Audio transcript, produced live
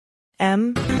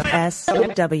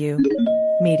MSW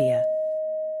Media.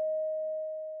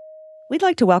 We'd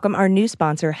like to welcome our new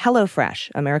sponsor,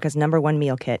 HelloFresh, America's #1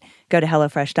 meal kit. Go to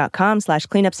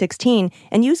HelloFresh.com/cleanup16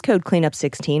 and use code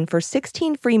cleanup16 for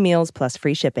 16 free meals plus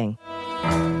free shipping.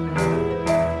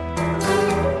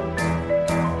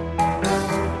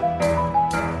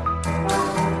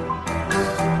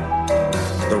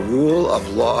 The rule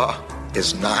of law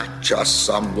is not just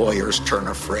some lawyer's turn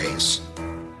of phrase.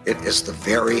 It is the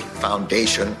very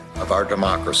foundation of our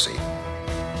democracy.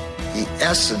 The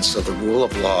essence of the rule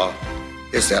of law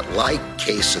is that like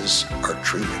cases are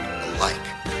treated alike.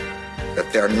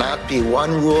 That there not be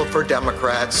one rule for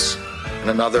Democrats and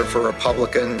another for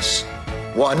Republicans,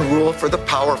 one rule for the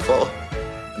powerful,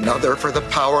 another for the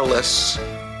powerless,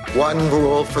 one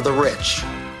rule for the rich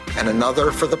and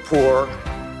another for the poor,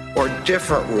 or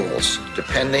different rules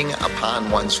depending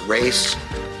upon one's race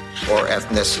or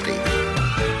ethnicity.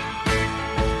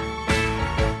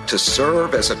 To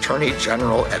serve as Attorney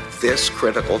General at this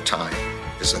critical time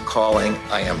is a calling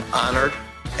I am honored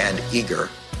and eager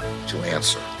to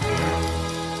answer.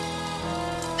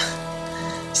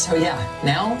 So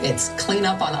now it's clean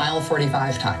up on aisle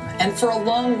 45 time. And for a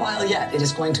long while yet, it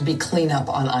is going to be clean up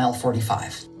on aisle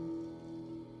 45.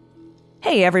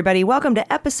 Hey everybody, welcome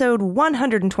to episode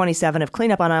 127 of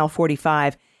Clean Up on Aisle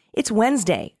 45. It's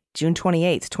Wednesday, June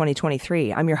 28th,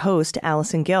 2023. I'm your host,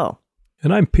 Allison Gill.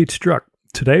 And I'm Pete Strzok.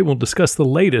 Today we'll discuss the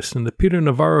latest in the Peter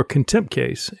Navarro contempt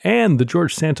case and the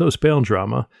George Santos bail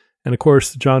drama, and of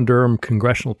course the John Durham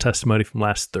congressional testimony from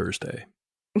last Thursday.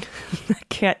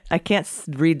 I can't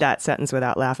read that sentence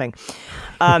without laughing.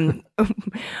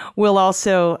 We'll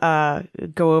also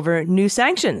go over new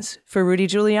sanctions for Rudy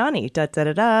Giuliani,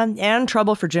 and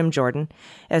trouble for Jim Jordan,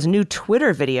 as a new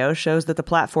Twitter video shows that the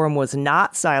platform was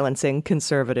not silencing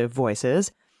conservative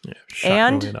voices. Yeah,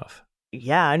 shockingly enough.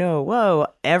 Yeah, I know. Whoa.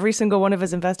 Every single one of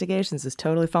his investigations is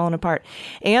totally falling apart.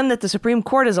 And that the Supreme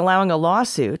Court is allowing a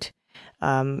lawsuit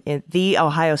in the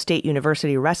Ohio State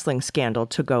University wrestling scandal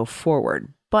to go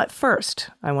forward. But first,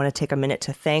 I want to take a minute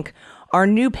to thank our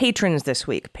new patrons this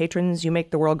week. Patrons, you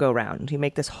make the world go round. You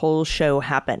make this whole show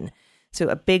happen. So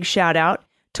a big shout out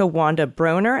to Wanda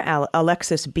Broner,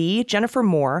 Alexis B., Jennifer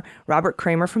Moore, Robert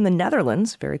Kramer from the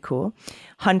Netherlands, very cool,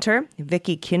 Hunter,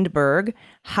 Vicky Kindberg,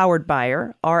 Howard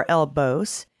Beyer, R.L.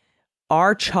 Bose,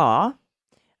 R. Chaw,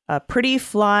 Pretty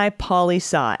Fly Polly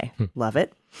Sy, love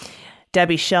it,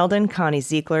 Debbie Sheldon, Connie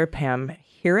Ziegler, Pam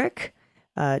Herrick,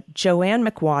 Joanne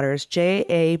McWaters,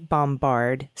 J.A.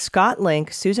 Bombard, Scott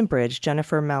Link, Susan Bridge,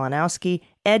 Jennifer Malinowski,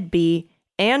 Ed B.,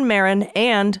 Ann Marin,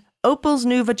 and Opal's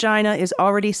new vagina is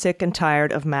already sick and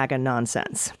tired of MAGA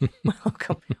nonsense.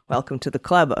 Welcome to the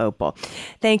club, Opal.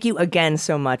 Thank you again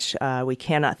so much. We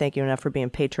cannot thank you enough for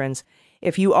being patrons.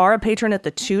 If you are a patron at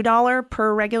the $2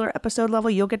 per regular episode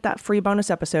level, you'll get that free bonus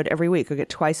episode every week. You'll get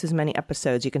twice as many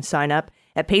episodes. You can sign up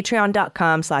at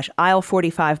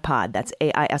patreon.com/aisle45pod. That's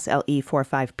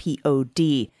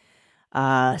AISLE45POD.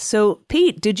 So,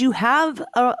 Pete, did you have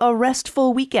a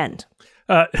restful weekend?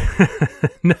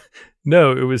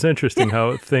 No, it was interesting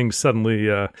how things suddenly,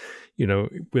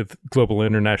 with global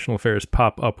international affairs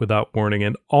pop up without warning.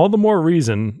 And all the more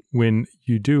reason when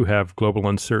you do have global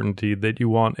uncertainty that you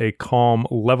want a calm,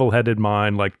 level-headed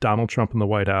mind like Donald Trump in the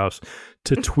White House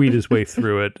to tweet his way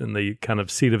through it in the kind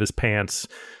of seat of his pants,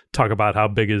 talk about how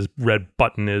big his red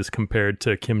button is compared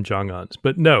to Kim Jong-un's.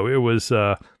 But no, it was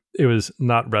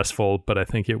not restful, but I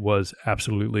think it was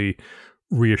absolutely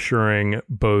reassuring,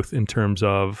 both in terms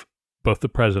of both the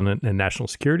president and national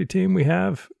security team we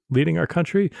have leading our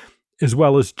country, as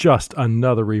well as just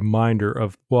another reminder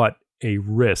of what a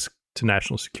risk to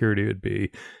national security would be,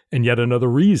 and yet another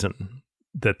reason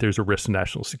that there's a risk to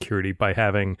national security by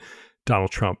having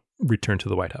Donald Trump return to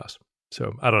the White House.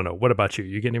 So I don't know. What about you?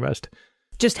 You get any rest?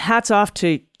 Just hats off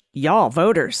to y'all,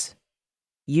 voters.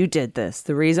 You did this.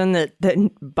 The reason that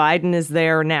Biden is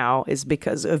there now is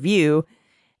because of you.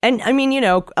 And I mean,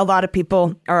 a lot of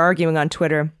people are arguing on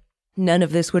Twitter, none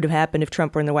of this would have happened if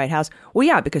Trump were in the White House. Well,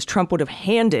 yeah, because Trump would have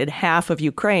handed half of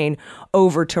Ukraine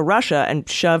over to Russia and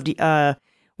shoved,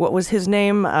 what was his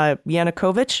name,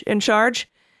 Yanukovych in charge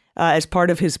as part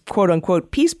of his quote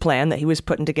unquote peace plan that he was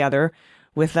putting together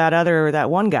with that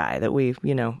one guy that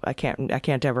I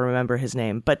can't ever remember his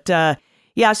name. But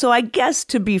yeah, so I guess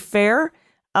to be fair,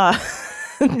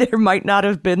 there might not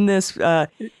have been this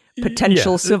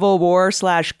potential civil war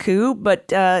 / coup,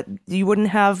 but you wouldn't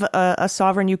have a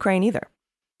sovereign Ukraine either.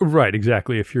 Right,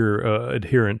 exactly. If you're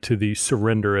adherent to the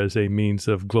surrender as a means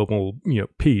of global,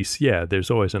 peace,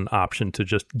 there's always an option to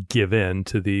just give in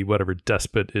to the whatever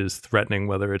despot is threatening,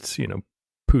 whether it's,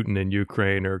 Putin in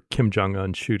Ukraine or Kim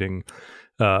Jong-un shooting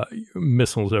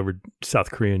missiles over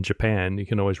South Korea and Japan, you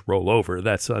can always roll over.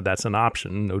 That's an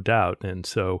option, no doubt. And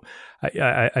so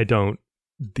I don't,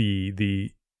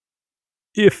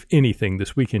 if anything,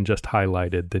 this weekend just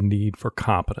highlighted the need for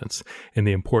competence and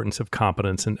the importance of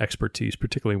competence and expertise,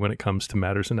 particularly when it comes to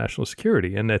matters of national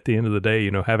security. And at the end of the day,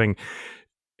 having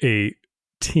a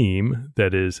team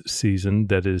that is seasoned,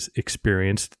 that is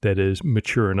experienced, that is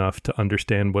mature enough to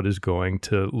understand what is going,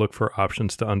 to look for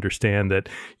options, to understand that,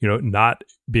 not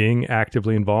being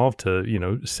actively involved,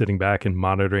 to, sitting back and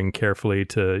monitoring carefully,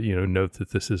 to, note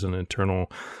that this is an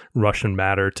internal Russian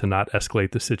matter, to not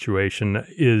escalate the situation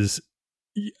is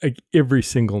every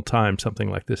single time something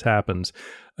like this happens.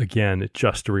 Again, it's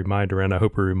just a reminder, and I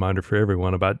hope a reminder for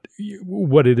everyone about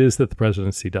what it is that the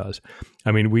presidency does.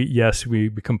 I mean,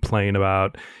 we complain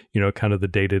about, kind of the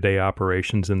day-to-day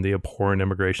operations and the abhorrent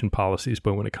immigration policies,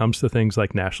 but when it comes to things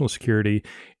like national security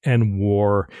and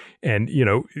war and,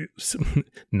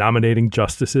 nominating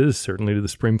justices, certainly to the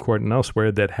Supreme Court and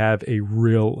elsewhere, that have a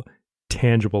real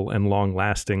tangible and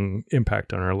long-lasting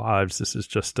impact on our lives, this is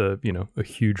just a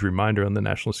huge reminder on the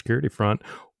national security front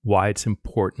why it's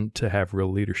important to have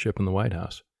real leadership in the White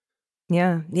House.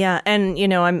 Yeah,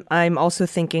 and I'm also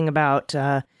thinking about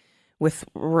with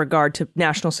regard to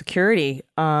national security.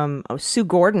 Sue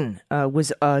Gordon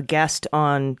was a guest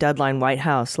on Deadline White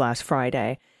House last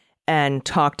Friday and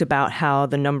talked about how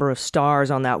the number of stars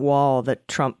on that wall that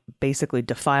Trump basically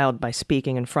defiled by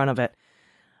speaking in front of it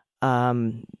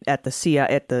at the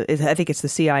CIA, I think it's the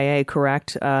CIA,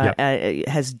 correct? Yep.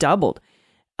 Has doubled.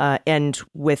 And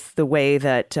with the way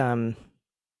that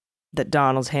that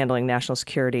Donald's handling national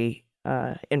security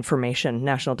information,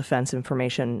 national defense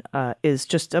information, is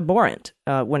just abhorrent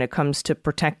when it comes to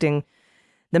protecting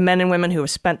the men and women who have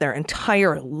spent their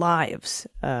entire lives,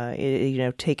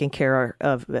 taking care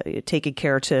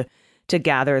to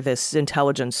gather this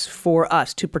intelligence for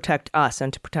us, to protect us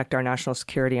and to protect our national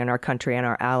security and our country and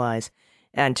our allies,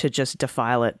 and to just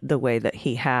defile it the way that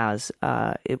he has.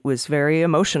 It was very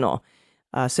emotional.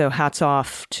 So hats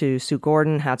off to Sue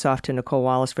Gordon, hats off to Nicole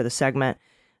Wallace for the segment.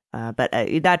 But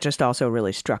that just also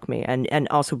really struck me and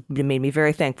also made me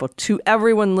very thankful to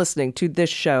everyone listening to this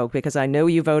show, because I know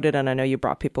you voted and I know you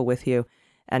brought people with you,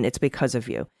 and it's because of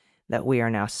you that we are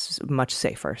now much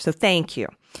safer. So thank you.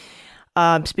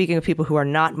 Speaking of people who are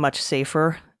not much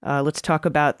safer, let's talk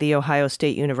about the Ohio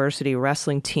State University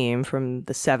wrestling team from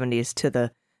the 70s to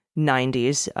the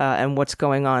 90s and what's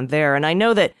going on there. And I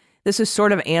know that this is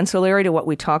sort of ancillary to what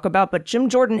we talk about, but Jim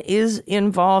Jordan is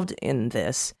involved in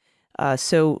this.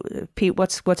 So, Pete,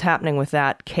 what's happening with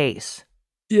that case?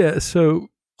 Yeah, so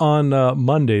on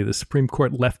Monday, the Supreme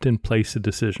Court left in place a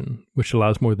decision which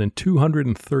allows more than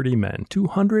 230 men,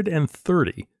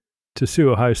 230, to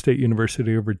sue Ohio State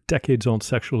University over decades-old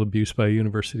sexual abuse by a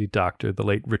university doctor, the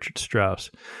late Richard Strauss.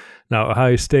 Now,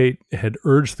 Ohio State had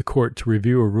urged the court to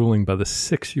review a ruling by the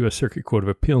 6th U.S. Circuit Court of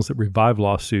Appeals that revived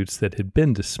lawsuits that had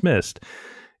been dismissed,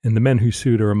 and the men who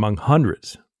sued are among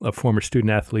hundreds of former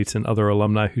student athletes and other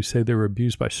alumni who say they were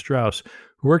abused by Strauss,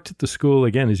 who worked at the school,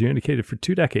 again, as you indicated, for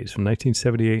 2 decades, from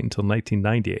 1978 until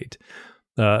 1998.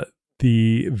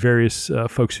 The various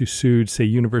folks who sued say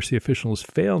university officials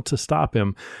failed to stop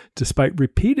him despite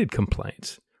repeated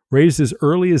complaints raised as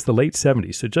early as the late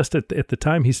 70s, so just at the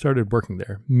time he started working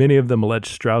there. Many of them alleged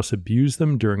Strauss abused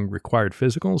them during required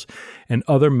physicals and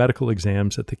other medical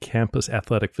exams at the campus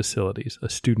athletic facilities, a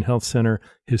student health center,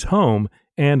 his home,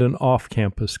 and an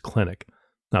off-campus clinic.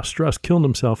 Now, Strauss killed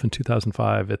himself in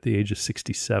 2005 at the age of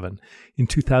 67. In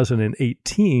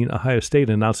 2018, Ohio State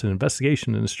announced an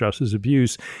investigation into Strauss's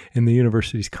abuse and the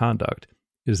university's conduct.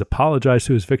 It has apologized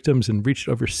to his victims and reached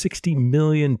over $60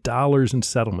 million in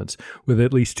settlements with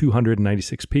at least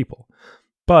 296 people.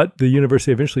 But the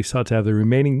university eventually sought to have the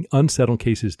remaining unsettled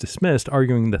cases dismissed,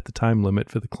 arguing that the time limit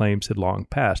for the claims had long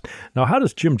passed. Now, how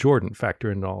does Jim Jordan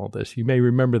factor into all of this? You may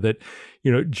remember that,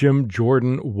 Jim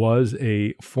Jordan was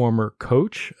a former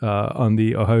coach on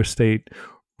the Ohio State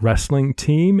wrestling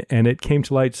team, and it came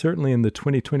to light certainly in the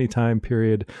 2020 time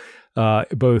period,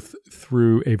 both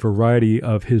through a variety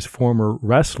of his former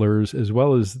wrestlers, as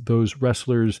well as those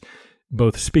wrestlers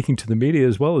both speaking to the media,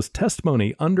 as well as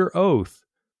testimony under oath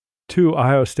to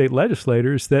Ohio State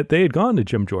legislators that they had gone to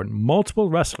Jim Jordan. Multiple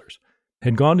wrestlers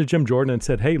had gone to Jim Jordan and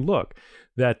said, hey, look,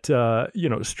 that,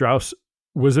 Strauss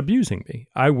was abusing me.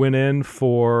 I went in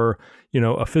for,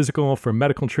 a physical, for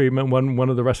medical treatment. One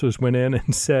of the wrestlers went in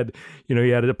and said, he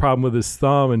had a problem with his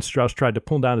thumb, and Strauss tried to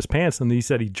pull down his pants, and he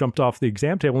said he jumped off the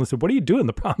exam table and said, what are you doing?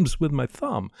 The problem's with my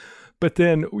thumb. But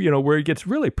then, where it gets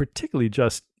really particularly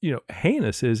just,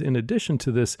 heinous is, in addition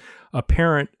to this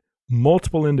apparent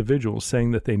multiple individuals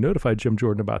saying that they notified Jim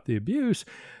Jordan about the abuse,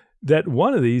 that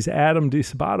one of these, Adam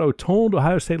DiSabato, told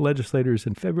Ohio State legislators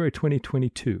in February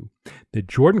 2022 that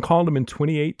Jordan called him in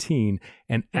 2018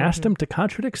 and asked him to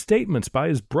contradict statements by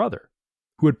his brother,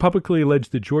 who had publicly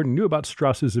alleged that Jordan knew about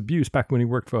Strauss's abuse back when he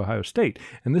worked for Ohio State.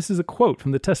 And this is a quote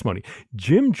from the testimony.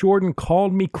 Jim Jordan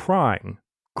called me crying,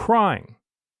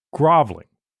 groveling,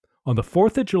 on the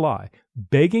 4th of July,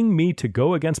 begging me to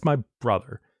go against my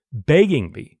brother,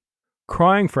 begging me,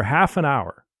 crying for half an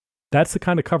hour. That's the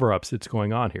kind of cover-ups that's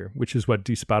going on here, which is what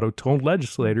DiSabato told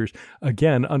legislators,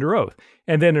 again, under oath.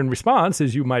 And then in response,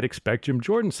 as you might expect, Jim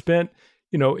Jordan spent,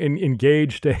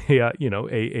 engaged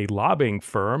a lobbying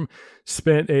firm,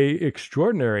 spent a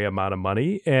extraordinary amount of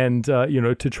money and,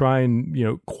 to try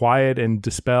and, quiet and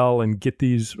dispel and get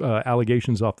these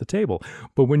allegations off the table.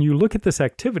 But when you look at this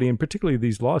activity, and particularly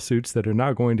these lawsuits that are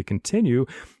now going to continue,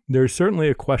 there's certainly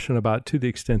a question about to the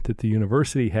extent that the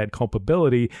university had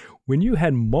culpability when you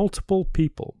had multiple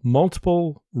people,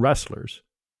 multiple wrestlers,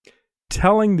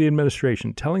 telling the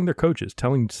administration, telling their coaches,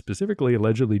 telling specifically,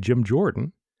 allegedly, Jim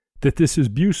Jordan, that this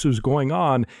abuse was going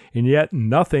on, and yet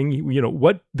nothing,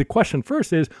 what the question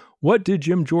first is, what did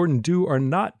Jim Jordan do or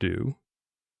not do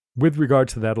with regard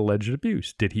to that alleged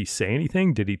abuse? Did he say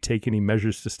anything? Did he take any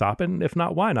measures to stop it? And if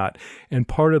not, why not? And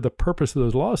part of the purpose of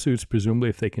those lawsuits, presumably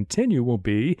if they continue, will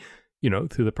be,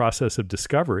 through the process of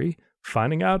discovery,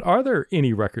 finding out, are there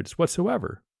any records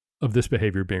whatsoever of this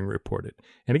behavior being reported?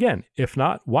 And again, if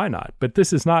not, why not? But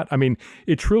this is not,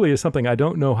 it truly is something I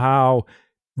don't know how,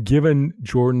 given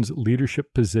Jordan's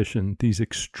leadership position, these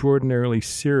extraordinarily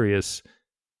serious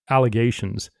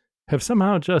allegations have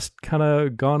somehow just kind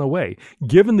of gone away.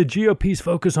 Given the GOP's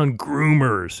focus on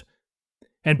groomers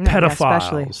and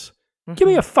pedophiles. Yeah, give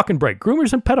me a fucking break.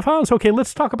 Groomers and pedophiles? Okay,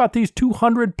 let's talk about these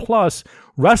 200 plus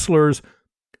wrestlers,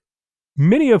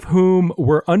 many of whom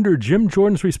were under Jim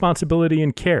Jordan's responsibility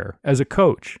and care as a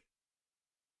coach,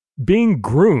 being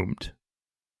groomed,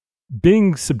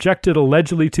 being subjected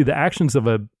allegedly to the actions of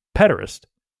a pederast,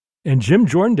 and Jim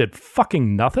Jordan did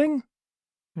fucking nothing?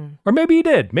 Or maybe he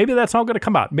did. Maybe that's all going to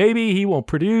come out. Maybe he will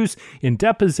produce in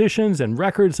depositions and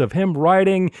records of him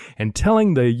writing and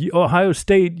telling the Ohio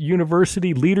State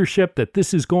University leadership that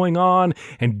this is going on,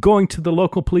 and going to the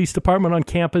local police department on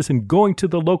campus and going to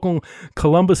the local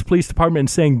Columbus Police Department and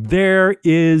saying, there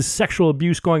is sexual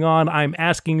abuse going on. I'm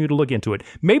asking you to look into it.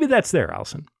 Maybe that's there,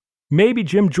 Allison. Maybe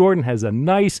Jim Jordan has a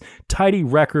nice, tidy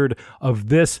record of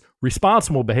this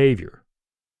responsible behavior,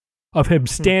 of him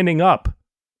standing up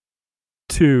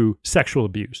to sexual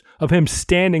abuse, of him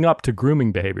standing up to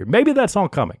grooming behavior. Maybe that's all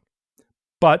coming.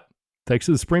 But thanks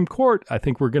to the Supreme Court, I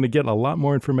think we're going to get a lot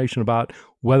more information about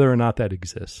whether or not that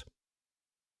exists.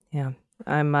 Yeah,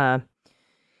 I'm,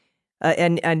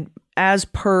 and as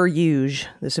per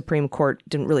usual, the Supreme Court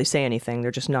didn't really say anything.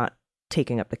 They're just not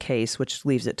taking up the case, which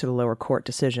leaves it to the lower court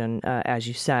decision, as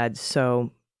you said.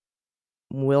 So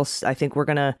I think we're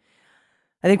gonna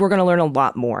learn a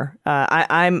lot more.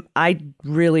 I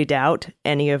really doubt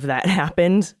any of that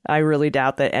happened. I really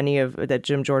doubt that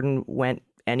Jim Jordan went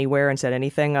anywhere and said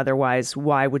anything. Otherwise,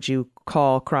 why would you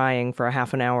call crying for a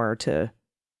half an hour to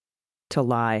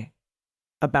lie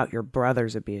about your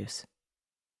brother's abuse?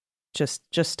 Just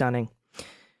stunning.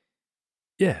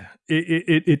 Yeah,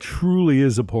 it truly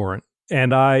is abhorrent.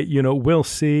 And we'll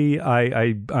see.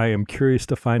 I am curious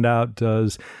to find out,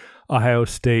 does Ohio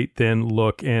State then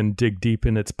look and dig deep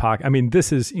in its pocket?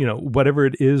 This is, whatever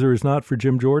it is or is not for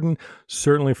Jim Jordan,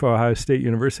 certainly for Ohio State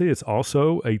University, it's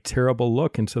also a terrible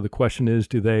look. And so the question is,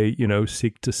 do they,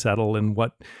 seek to settle, and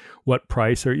what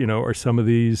price, or, are some of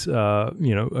these,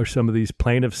 are some of these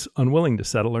plaintiffs unwilling to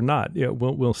settle or not? Yeah,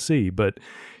 we'll see. But,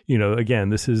 again,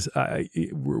 this is,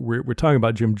 we're talking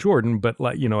about Jim Jordan, but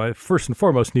I first and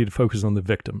foremost need to focus on the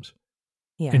victims.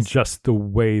 Yes. And just the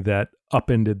way that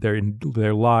upended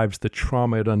their lives, the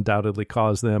trauma it undoubtedly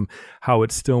caused them, how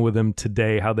it's still with them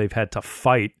today, how they've had to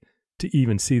fight to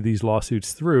even see these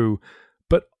lawsuits through,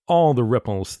 but all the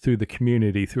ripples through the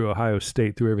community, through Ohio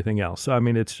State, through everything else. So,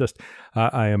 it's just,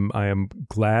 I am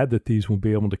glad that these will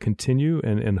be able to continue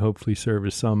and hopefully serve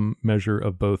as some measure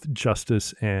of both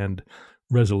justice and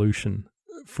resolution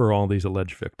for all these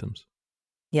alleged victims.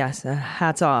 Yes,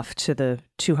 hats off to the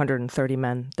 230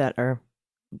 men that are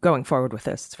going forward with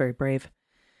this. It's very brave.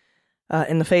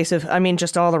 In the face of,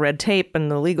 just all the red tape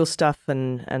and the legal stuff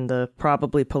and the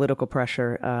probably political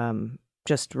pressure,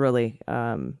 just really,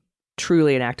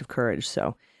 truly an act of courage.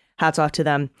 So hats off to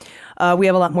them. We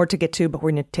have a lot more to get to, but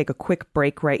we're going to take a quick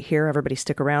break right here. Everybody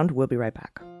stick around. We'll be right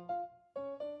back.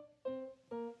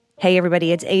 Hey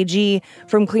everybody, it's AG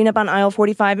from Cleanup on Aisle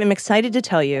 45. I'm excited to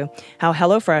tell you how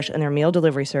HelloFresh and their meal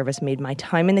delivery service made my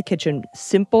time in the kitchen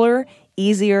simpler,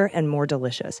 easier and more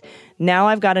delicious. Now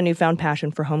I've got a newfound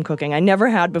passion for home cooking. I never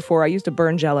had before. I used to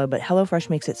burn Jell-O, but HelloFresh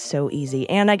makes it so easy,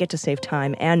 and I get to save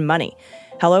time and money.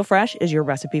 HelloFresh is your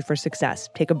recipe for success.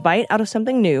 Take a bite out of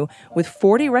something new with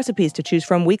 40 recipes to choose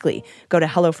from weekly. Go to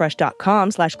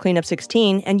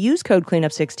HelloFresh.com/cleanup16 and use code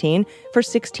cleanup16 for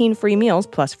 16 free meals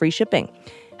plus free shipping.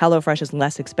 HelloFresh is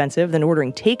less expensive than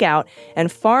ordering takeout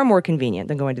and far more convenient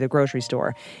than going to the grocery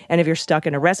store. And if you're stuck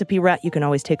in a recipe rut, you can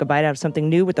always take a bite out of something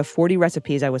new with the 40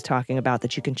 recipes I was talking about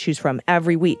that you can choose from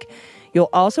every week. You'll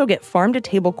also get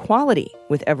farm-to-table quality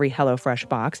with every HelloFresh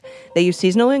box. They use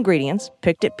seasonal ingredients,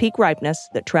 picked at peak ripeness,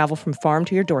 that travel from farm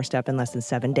to your doorstep in less than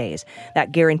 7 days.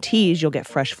 That guarantees you'll get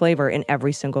fresh flavor in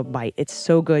every single bite. It's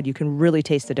so good, you can really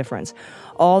taste the difference.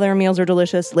 All their meals are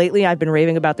delicious. Lately, I've been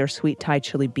raving about their sweet Thai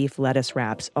chili beef lettuce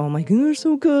wraps. Oh my God, they're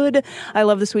so good. I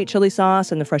love the sweet chili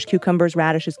sauce and the fresh cucumbers,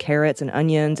 radishes, carrots, and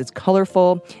onions. It's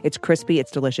colorful, it's crispy,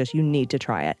 it's delicious. You need to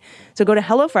try it. So go to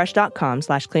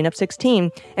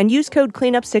HelloFresh.com/cleanup16 and use code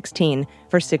cleanup16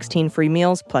 for 16 free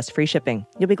meals plus free shipping.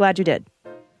 You'll be glad you did.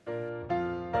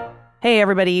 Hey,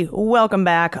 everybody. Welcome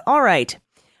back. All right.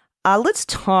 Let's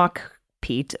talk,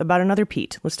 Pete, about another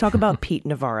Pete. Let's talk about Pete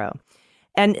Navarro.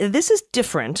 And this is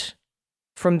different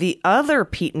from the other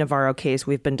Pete Navarro case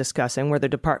we've been discussing, where the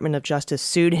Department of Justice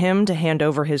sued him to hand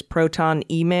over his Proton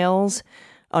emails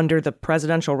under the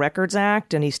Presidential Records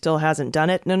Act, and he still hasn't done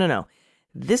it. No.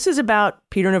 This is about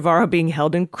Peter Navarro being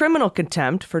held in criminal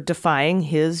contempt for defying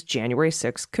his January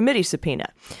 6th committee subpoena.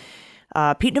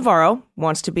 Pete Navarro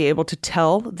wants to be able to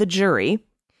tell the jury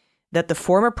that the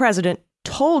former president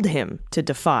told him to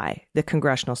defy the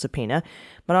congressional subpoena.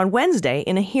 But on Wednesday,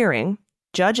 in a hearing,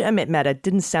 Judge Emmett Mehta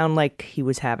didn't sound like he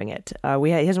was having it. He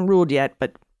hasn't ruled yet,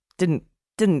 but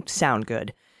didn't sound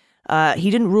good. He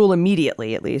didn't rule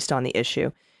immediately, at least, on the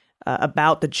issue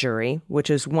about the jury, which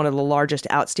is one of the largest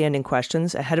outstanding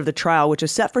questions ahead of the trial, which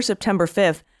is set for September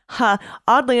 5th.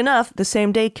 Oddly enough, the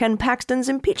same day Ken Paxton's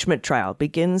impeachment trial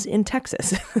begins in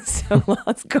Texas. So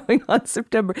lots going on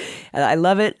September. I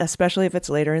love it, especially if it's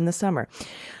later in the summer.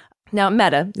 Now,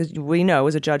 Mehta, as we know,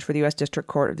 is a judge for the U.S. District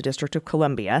Court of the District of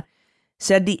Columbia,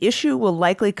 said the issue will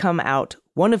likely come out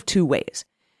one of two ways: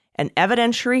 an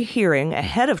evidentiary hearing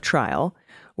ahead of trial,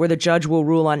 where the judge will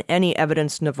rule on any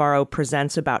evidence Navarro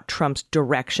presents about Trump's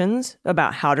directions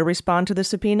about how to respond to the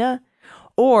subpoena,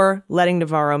 or letting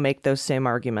Navarro make those same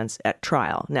arguments at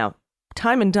trial. Now,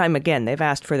 time and time again, they've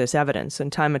asked for this evidence,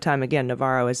 and time again,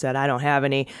 Navarro has said, I don't have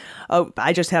any. Oh,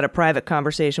 I just had a private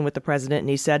conversation with the president, and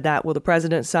he said that. Will the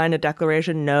president sign a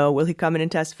declaration? No. Will he come in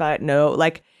and testify? No.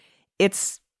 Like,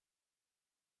 it's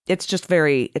just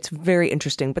very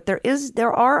interesting. But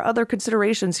there are other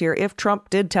considerations here. If Trump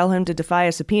did tell him to defy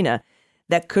a subpoena,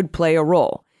 that could play a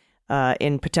role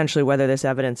in potentially whether this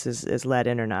evidence is let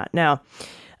in or not. Now,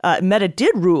 Mehta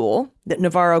did rule that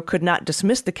Navarro could not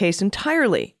dismiss the case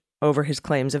entirely over his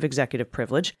claims of executive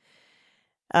privilege.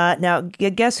 Now,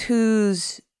 guess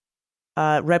who's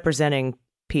representing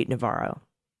Pete Navarro?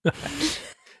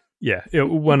 Yeah,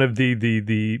 one of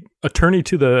the attorney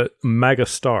to the MAGA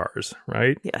stars,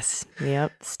 right? Yes.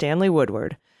 Yep. Stanley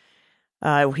Woodward.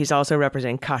 He's also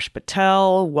representing Kash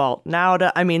Patel, Walt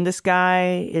Nauta. I mean, this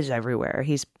guy is everywhere.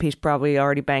 He's probably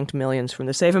already banked millions from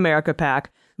the Save America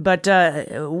PAC. But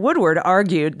Woodward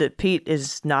argued that Pete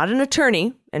is not an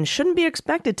attorney and shouldn't be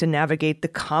expected to navigate the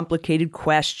complicated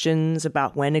questions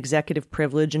about when executive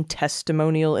privilege and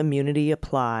testimonial immunity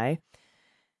apply.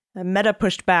 Mehta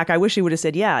pushed back. I wish he would have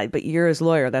said, yeah, but you're his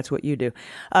lawyer. That's what you do.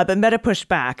 But Mehta pushed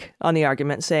back on the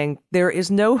argument, saying there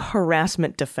is no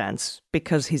harassment defense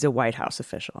because he's a White House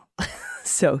official.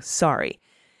 So sorry.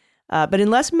 But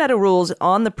unless Mehta rules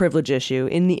on the privilege issue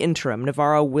in the interim,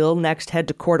 Navarro will next head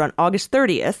to court on August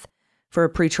 30th for a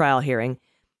pretrial hearing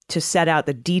to set out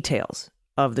the details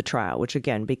of the trial, which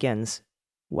again begins,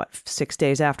 6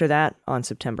 days after that on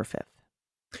September 5th.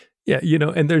 Yeah,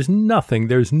 and there's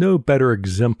no better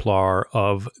exemplar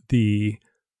of the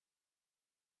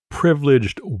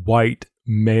privileged white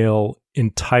male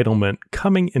entitlement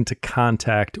coming into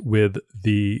contact with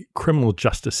the criminal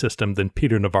justice system than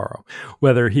Peter Navarro.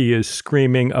 Whether he is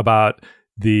screaming about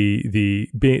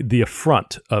the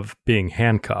affront of being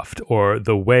handcuffed, or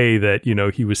the way that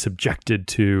he was subjected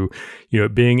to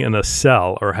being in a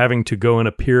cell, or having to go and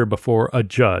appear before a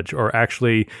judge, or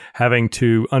actually having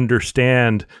to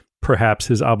understand perhaps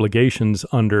his obligations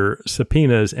under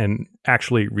subpoenas and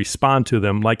actually respond to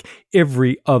them like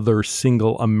every other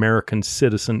single American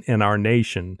citizen in our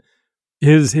nation.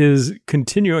 His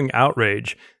continuing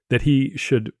outrage that he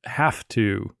should have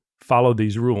to follow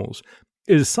these rules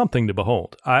is something to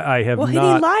behold. I have well,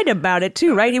 not. he lied about it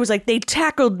too, right? He was like, they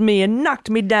tackled me and knocked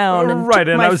me down, and right, took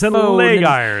and my I was in phone leg and,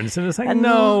 irons, and it's like, and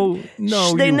no,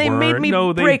 they you made weren't. me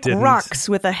No, they break didn't. rocks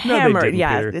with a hammer. No, they didn't,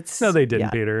 yeah, Peter. No, they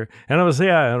didn't, Peter. And I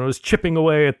was chipping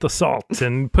away at the salt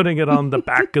and putting it on the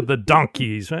back of the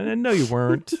donkeys. And no, you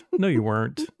weren't. No, you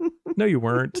weren't. No, you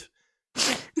weren't.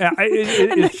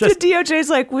 It's just the DOJ's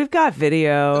like, we've got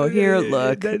video here.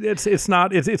 Look, it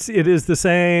is the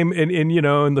same. And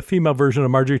in the female version of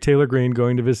Marjorie Taylor Greene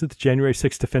going to visit the January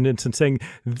 6th defendants and saying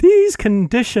these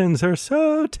conditions are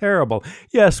so terrible.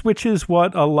 Yes, which is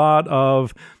what a lot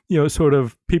of sort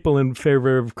of people in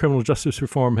favor of criminal justice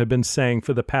reform have been saying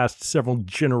for the past several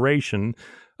generations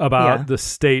about the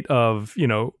state of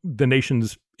the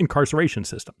nation's incarceration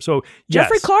system. So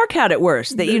Jeffrey Clark had it worse.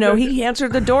 That he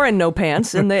answered the door in no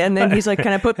pants, and then he's like,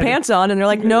 "Can I put pants on?" And they're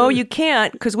like, "No, you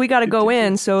can't, because we got to go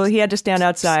in." So he had to stand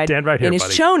outside right here, in his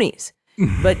buddy. chonies.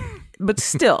 But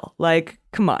still, like,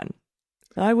 come on.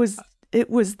 I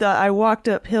walked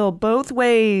uphill both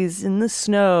ways in the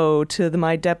snow to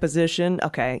my deposition.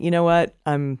 Okay, you know what?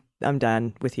 I'm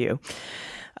done with you.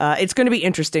 It's going to be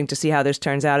interesting to see how this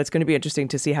turns out. It's going to be interesting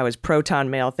to see how his proton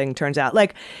mail thing turns out.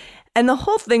 And the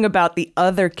whole thing about the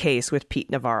other case with Pete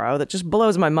Navarro that just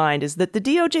blows my mind is that the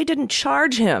DOJ didn't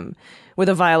charge him with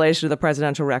a violation of the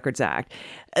Presidential Records Act.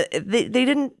 They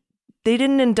didn't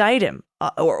indict him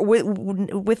or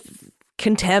with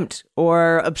contempt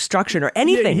or obstruction or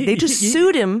anything. They just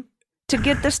sued him to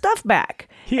get the stuff back.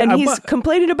 And he's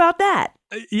complaining about that.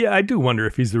 Yeah, I do wonder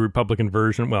if he's the Republican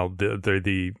version. Well,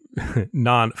 the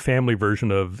non-family version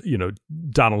of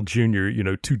Donald Jr.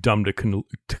 Too dumb to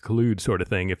collude sort of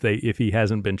thing. If he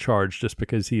hasn't been charged just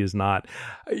because he is not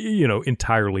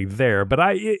entirely there. But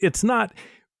it's not,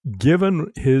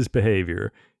 given his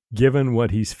behavior, given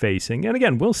what he's facing. And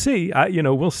again, we'll see.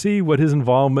 We'll see what his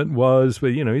involvement was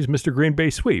with. He's Mr. Green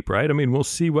Bay Sweep, right? I mean, we'll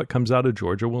see what comes out of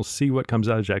Georgia. We'll see what comes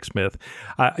out of Jack Smith.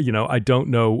 I don't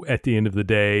know at the end of the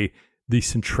day the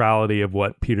centrality of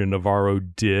what Peter Navarro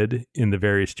did in the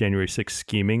various January 6th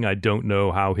scheming. I don't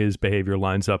know how his behavior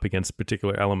lines up against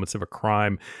particular elements of a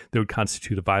crime that would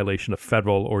constitute a violation of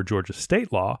federal or Georgia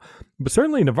state law. But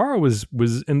certainly Navarro was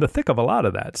in the thick of a lot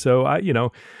of that. So,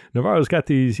 Navarro's got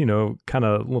these, kind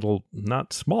of little,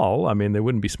 not small. I mean, they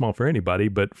wouldn't be small for anybody,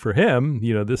 but for him,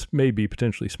 this may be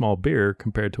potentially small beer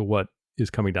compared to what is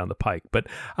coming down the pike. But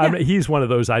he's one of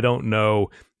those, I don't know.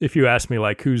 If you ask me,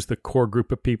 like, who's the core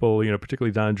group of people,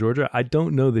 particularly down in Georgia, I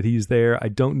don't know that he's there. I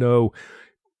don't know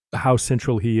how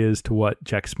central he is to what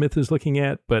Jack Smith is looking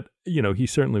at, but, he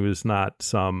certainly was not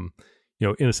some,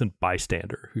 innocent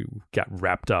bystander who got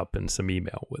wrapped up in some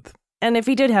email with. And if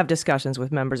he did have discussions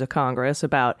with members of Congress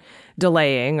about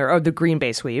delaying or the Green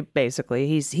Bay Sweep, basically,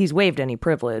 he's waived any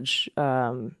privilege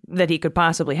that he could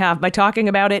possibly have by talking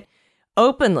about it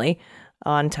openly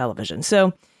on television.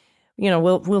 So,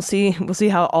 we'll see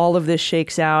how all of this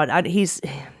shakes out. He's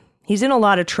in a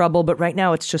lot of trouble, but right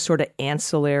now it's just sort of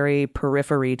ancillary,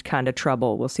 periphery kind of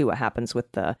trouble. We'll see what happens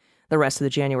with the rest of the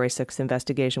January 6th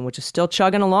investigation, which is still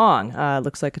chugging along.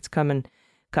 Looks like it's coming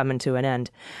to an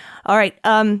end. All right.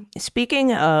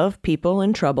 Speaking of people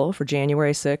in trouble for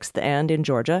January 6th and in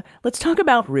Georgia, let's talk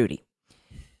about Rudy.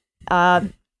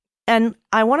 And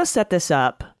I want to set this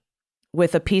up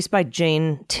with a piece by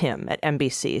Jane Tim at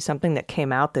NBC, something that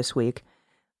came out this week.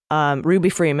 Ruby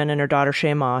Freeman and her daughter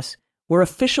Shaye Moss were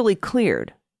officially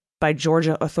cleared by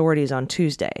Georgia authorities on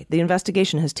Tuesday. The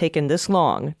investigation has taken this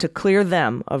long to clear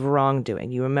them of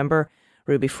wrongdoing. You remember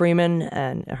Ruby Freeman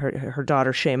and her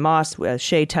daughter Shaye Moss.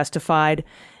 Shaye testified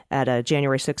at a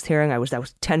January 6th hearing. I was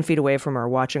 10 feet away from her,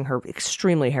 watching her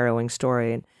extremely harrowing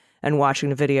story and watching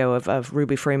the video of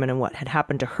Ruby Freeman and what had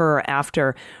happened to her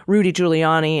after Rudy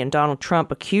Giuliani and Donald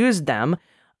Trump accused them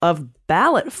of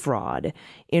ballot fraud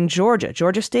in Georgia.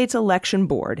 Georgia State's election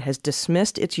board has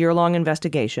dismissed its year-long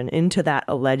investigation into that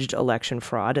alleged election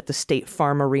fraud at the State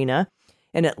Farm Arena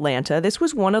in Atlanta. This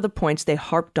was one of the points they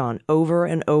harped on over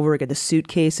and over again, the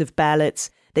suitcase of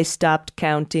ballots. They stopped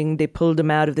counting. They pulled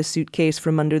them out of the suitcase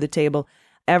from under the table.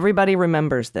 Everybody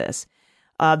remembers this.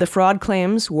 The fraud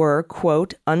claims were,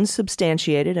 quote,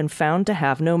 unsubstantiated and found to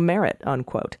have no merit,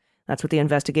 unquote. That's what the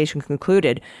investigation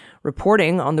concluded,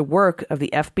 reporting on the work of the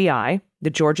FBI, the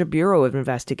Georgia Bureau of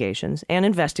Investigations, and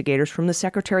investigators from the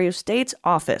Secretary of State's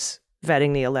office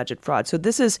vetting the alleged fraud. So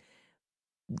this is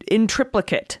in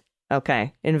triplicate,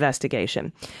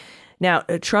 investigation. Now,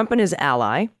 Trump and his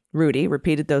ally, Rudy,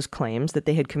 repeated those claims that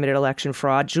they had committed election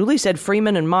fraud. Julie said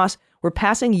Freeman and Moss were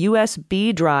passing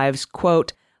USB drives,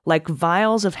 quote, like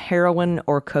vials of heroin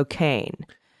or cocaine.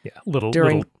 Yeah, little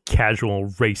casual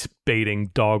race baiting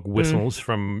dog whistles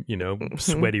from,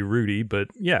 sweaty Rudy. But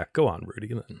yeah, go on,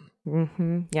 Rudy.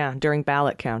 Yeah, during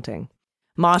ballot counting.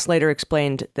 Moss later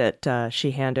explained that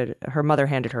her mother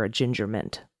handed her a ginger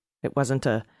mint. It wasn't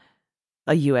a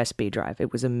USB drive.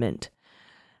 It was a mint.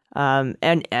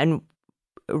 And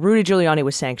Rudy Giuliani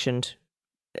was sanctioned.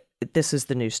 This is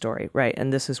the news story, right?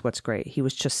 And this is what's great. He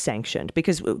was just sanctioned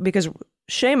because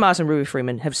Shaye Moss and Ruby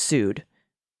Freeman have sued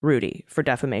Rudy for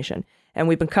defamation. And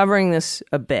we've been covering this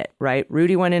a bit, right?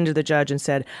 Rudy went into the judge and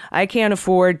said, I can't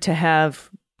afford to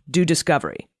do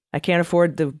discovery. I can't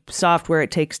afford the software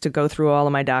it takes to go through all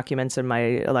of my documents and my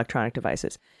electronic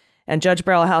devices. And Judge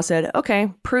Beryl Howell said,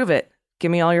 okay, prove it.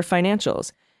 Give me all your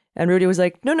financials. And Rudy was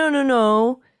like, no,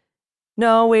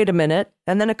 wait a minute.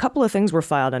 And then a couple of things were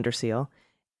filed under seal.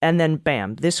 And then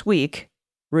bam, this week,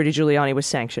 Rudy Giuliani was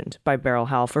sanctioned by Beryl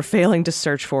Howell for failing to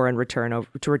search for and return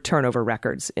over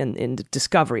records in the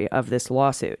discovery of this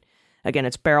lawsuit. Again,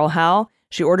 it's Beryl Howell.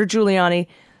 She ordered Giuliani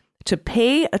to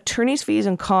pay attorney's fees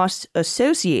and costs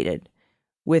associated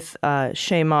with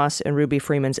Shaye Moss and Ruby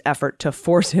Freeman's effort to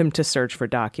force him to search for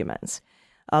documents.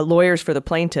 Lawyers for the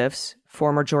plaintiffs,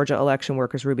 former Georgia election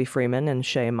workers Ruby Freeman and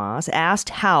Shaye Moss, asked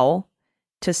Howell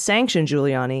to sanction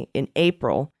Giuliani in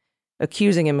April,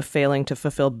 accusing him of failing to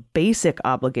fulfill basic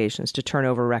obligations to turn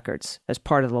over records as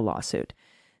part of the lawsuit.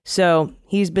 So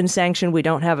he's been sanctioned. We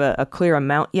don't have a clear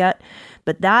amount yet,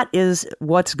 but that is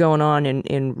what's going on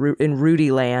in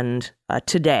Rudy land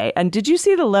today. And did you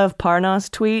see the Lev Parnas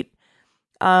tweet?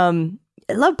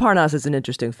 Lev Parnas is an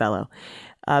interesting fellow,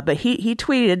 but he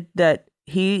tweeted that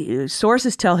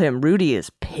sources tell him Rudy is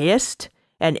pissed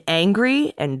and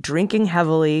angry and drinking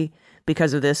heavily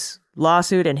because of this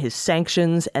lawsuit and his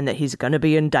sanctions, and that he's going to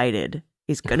be indicted.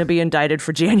 He's going to be indicted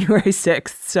for January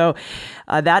 6th. So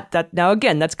that now,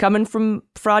 again, that's coming from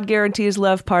Fraud Guarantees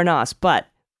Lev Parnas. But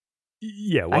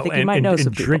yeah, well, I think you might know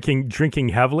some people. Drinking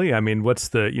heavily. I mean, what's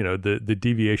the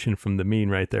deviation from the mean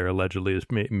right there? Allegedly is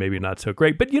maybe not so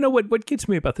great. But you know what gets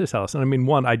me about this, Allison? I mean,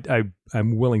 one,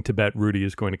 I'm willing to bet Rudy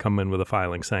is going to come in with a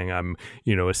filing saying I'm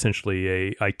essentially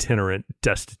a itinerant,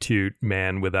 destitute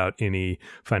man without any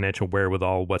financial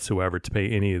wherewithal whatsoever to pay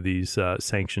any of these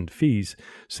sanctioned fees.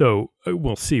 So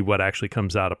we'll see what actually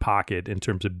comes out of pocket in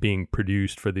terms of being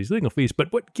produced for these legal fees.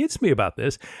 But what gets me about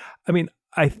this, I mean,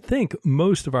 I think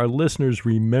most of our listeners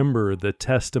remember the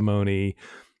testimony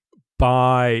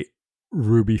by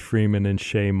Ruby Freeman and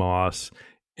Shaye Moss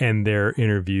and their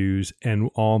interviews and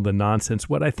all the nonsense.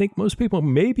 What I think most people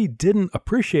maybe didn't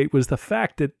appreciate was the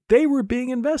fact that they were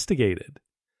being investigated.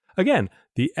 Again,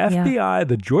 the FBI,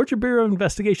 the Georgia Bureau of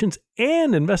Investigations,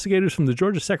 and investigators from the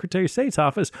Georgia Secretary of State's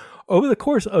office over the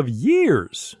course of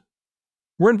years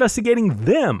were investigating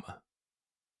them.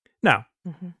 Now,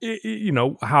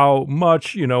 how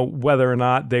much, whether or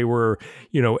not they were,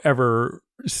 ever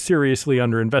seriously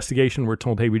under investigation, we're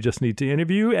told, hey, we just need to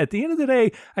interview. At the end of the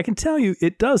day, I can tell you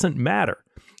it doesn't matter.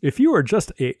 If you are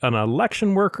just an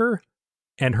election worker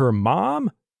and her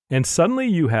mom, and suddenly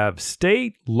you have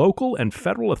state, local, and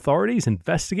federal authorities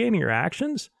investigating your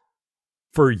actions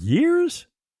for years,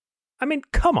 I mean,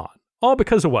 come on. All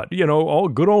because of what? All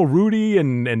good old Rudy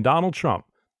and Donald Trump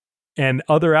and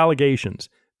other allegations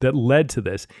that led to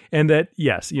this. And that,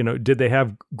 yes, did they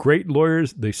have great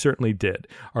lawyers? They certainly did.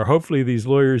 Or hopefully these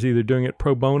lawyers either doing it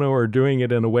pro bono or doing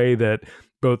it in a way that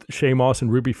both Shaye Moss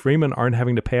and Ruby Freeman aren't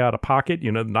having to pay out of pocket.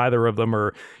 Neither of them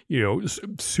are,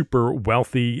 super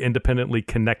wealthy, independently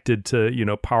connected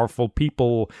to, powerful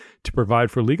people to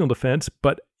provide for legal defense.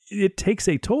 But it takes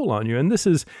a toll on you. And this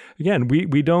is, again,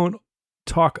 we don't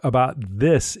talk about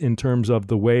this in terms of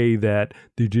the way that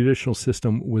the judicial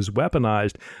system was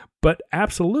weaponized. But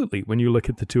absolutely, when you look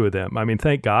at the two of them, I mean,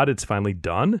 thank God it's finally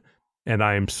done. And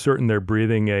I am certain they're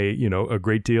breathing a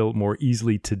great deal more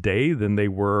easily today than they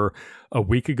were a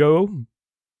week ago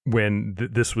when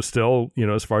this was still,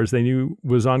 as far as they knew,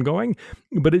 was ongoing.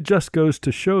 But it just goes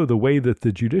to show the way that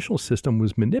the judicial system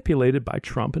was manipulated by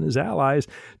Trump and his allies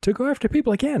to go after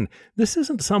people. Again, this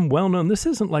isn't some well-known, this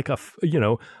isn't like a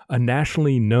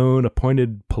nationally known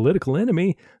appointed political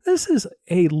enemy. This is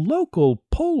a local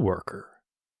poll worker.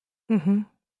 Mm-hmm.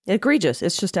 Egregious.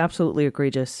 It's just absolutely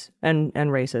egregious and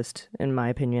racist, in my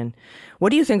opinion.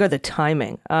 What do you think of the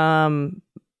timing?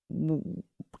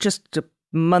 Just a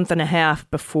month and a half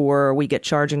before we get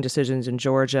charging decisions in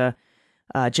Georgia,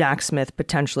 Jack Smith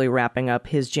potentially wrapping up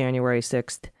his January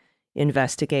 6th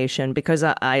investigation, because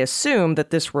I assume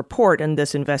that this report and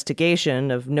this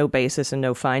investigation of no basis and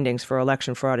no findings for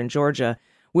election fraud in Georgia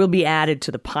will be added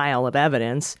to the pile of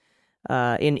evidence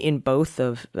in both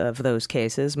of those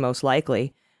cases, most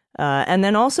likely. And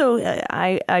then also,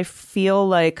 I feel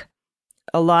like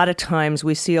a lot of times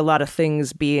we see a lot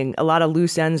of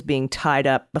loose ends being tied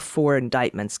up before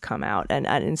indictments come out.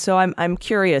 And so I'm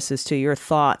curious as to your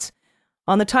thoughts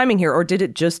on the timing here, or did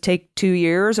it just take 2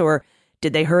 years, or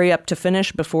did they hurry up to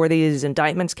finish before these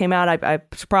indictments came out?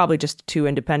 It's probably just 2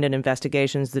 independent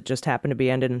investigations that just happened to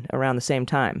be ending around the same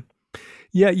time.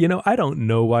 Yeah, I don't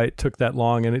know why it took that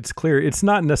long. And it's clear it's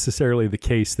not necessarily the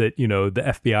case that, the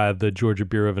FBI, the Georgia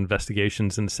Bureau of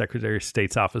Investigations, and the Secretary of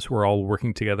State's office were all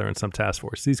working together in some task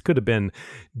force. These could have been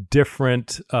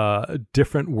different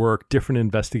work, different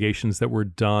investigations that were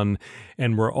done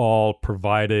and were all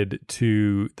provided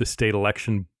to the state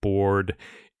election board.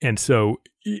 And so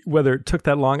whether it took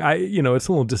that long, it's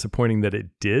a little disappointing that it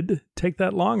did take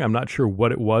that long. I'm not sure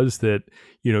what it was that,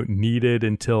 needed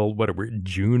until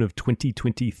June of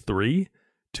 2023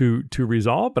 to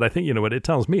resolve. But I think, what it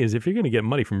tells me is if you're going to get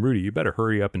money from Rudy, you better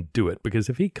hurry up and do it, because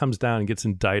if he comes down and gets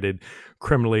indicted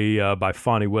criminally by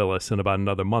Fani Willis in about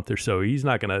another month or so, he's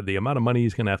not going to, the amount of money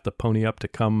he's going to have to pony up to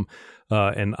come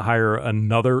and hire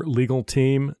another legal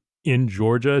team in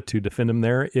Georgia to defend him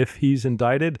there if he's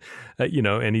indicted,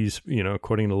 and he's,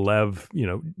 according to Lev,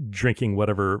 drinking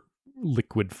whatever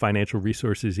liquid financial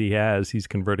resources he has, he's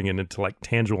converting it into like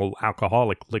tangible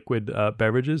alcoholic liquid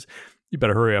beverages. You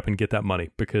better hurry up and get that money,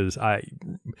 because I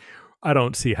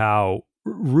don't see how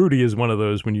Rudy is one of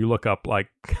those, when you look up like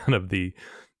kind of the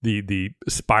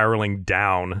spiraling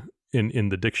down in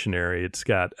the dictionary, it's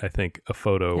got, I think, a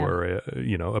photo or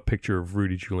a picture of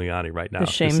Rudy Giuliani right now. The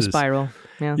shame spiral.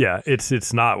 Yeah,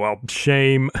 it's not,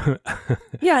 shame.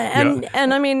 Yeah,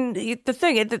 and I mean, the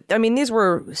thing, these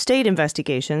were state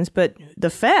investigations, but the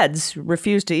feds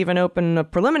refused to even open a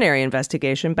preliminary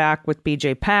investigation back with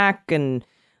BJ Pak and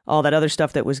all that other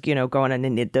stuff that was, going on.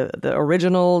 And the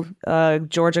original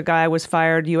Georgia guy was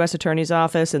fired, U.S. Attorney's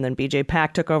Office, and then BJ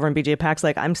Pak took over, and BJ Pak's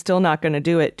like, I'm still not going to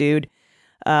do it, dude.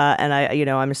 And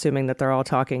I'm assuming that they're all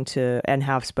talking to and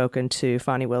have spoken to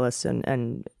Fani Willis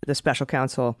and the special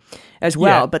counsel as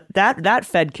well. Yeah. But that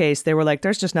Fed case, they were like,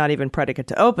 there's just not even predicate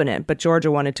to open it. But Georgia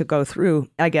wanted to go through,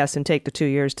 I guess, and take the 2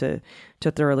 years to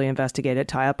thoroughly investigate it,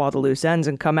 tie up all the loose ends,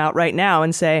 and come out right now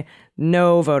and say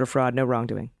no voter fraud, no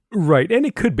wrongdoing. Right. And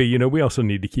it could be, we also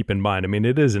need to keep in mind,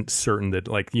 it isn't certain that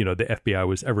the FBI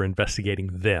was ever investigating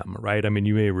them, right?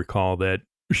 You may recall that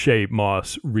Shaye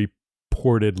Moss reportedly,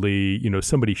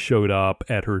 somebody showed up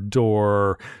at her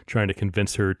door trying to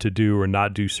convince her to do or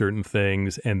not do certain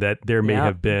things, and that there may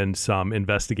have been some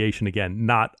investigation, again,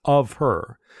 not of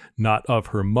her, not of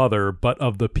her mother, but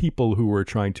of the people who were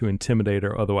trying to intimidate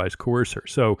or otherwise coerce her.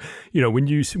 So, when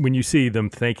you see them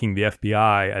thanking the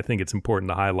FBI, I think it's important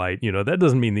to highlight, that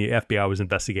doesn't mean the FBI was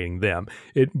investigating them.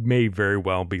 It may very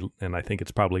well be, and I think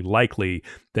it's probably likely,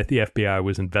 that the FBI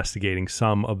was investigating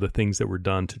some of the things that were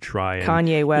done to try and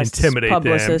Kanye West's intimidate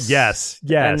publicist, them. Yes.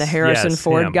 And the Harrison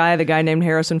Ford guy, the guy named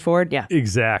Harrison Ford. Yeah.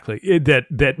 Exactly.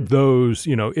 That those,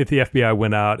 if the FBI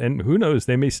went out, and who knows,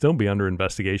 they may still be under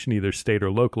investigation, either state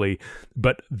or locally,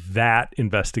 but that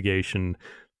investigation,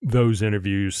 those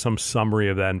interviews, some summary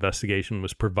of that investigation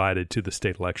was provided to the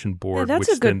state election board, that's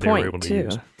which a good then they were point able to too.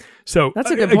 use. So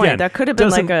that's a good point. That could have been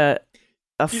like a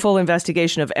full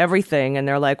investigation of everything, and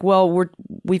they're like, well,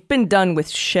 we've been done with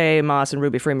Shaye Moss and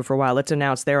Ruby Freeman for a while. Let's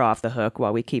announce they're off the hook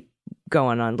while we keep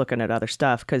going on looking at other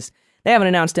stuff, because they haven't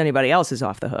announced anybody else is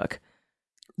off the hook.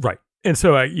 Right. And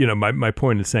so, my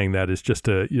point in saying that is just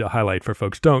to highlight for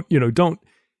folks, don't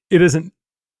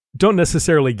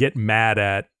necessarily get mad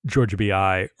at Georgia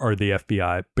BI or the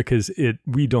FBI, because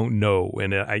we don't know.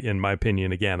 And in my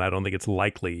opinion, again, I don't think it's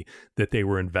likely that they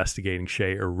were investigating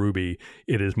Shaye or Ruby.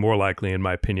 It is more likely, in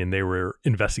my opinion, they were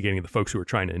investigating the folks who were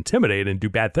trying to intimidate and do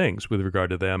bad things with regard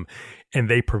to them. And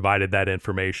they provided that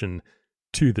information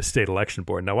to the state election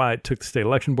board. Now, why it took the state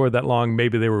election board that long,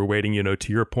 maybe they were waiting,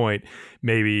 to your point,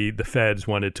 maybe the feds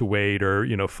wanted to wait, or,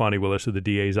 Fani Willis or the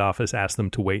DA's office asked them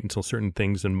to wait until certain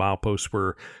things and mileposts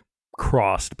were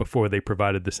crossed before they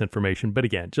provided this information. But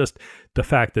again, just the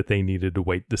fact that they needed to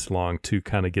wait this long to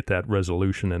kind of get that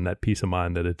resolution and that peace of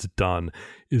mind that it's done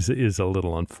is a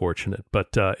little unfortunate. But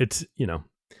it's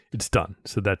done.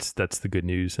 So that's the good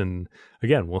news. And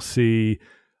again, we'll see.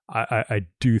 I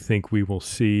do think we will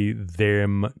see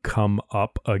them come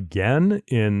up again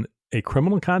in a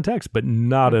criminal context, but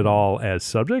not at all as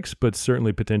subjects, but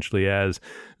certainly potentially as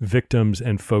victims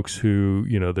and folks who,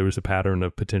 there was a pattern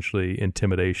of potentially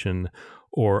intimidation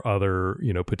or other,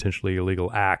 potentially illegal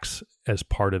acts as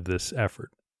part of this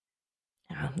effort.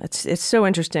 Yeah, it's so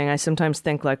interesting. I sometimes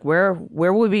think like, where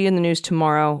will we be in the news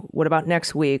tomorrow? What about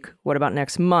next week? What about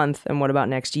next month? And what about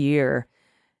next year?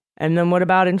 And then what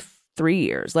about in 3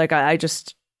 years? Like, I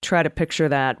just, try to picture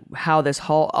that, how this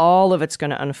all of it's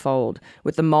going to unfold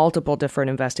with the multiple different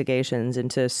investigations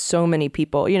into so many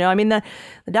people. You know, I mean, the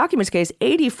documents case,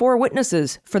 84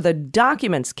 witnesses for the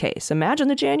documents case. Imagine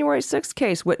the January 6th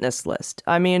case witness list.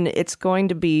 I mean, it's going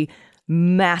to be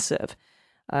massive.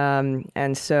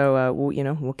 And so,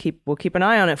 we'll keep an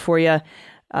eye on it for you.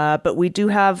 But we do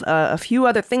have a few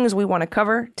other things we want to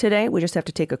cover today. We just have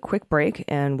to take a quick break,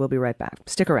 and we'll be right back.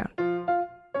 Stick around.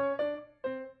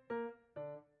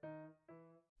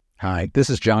 Hi, this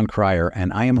is John Cryer,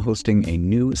 and I am hosting a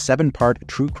new 7-part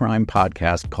true crime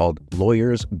podcast called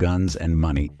Lawyers, Guns, and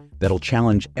Money that'll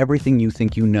challenge everything you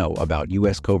think you know about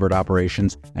U.S. covert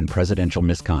operations and presidential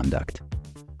misconduct.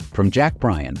 From Jack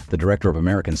Bryan, the director of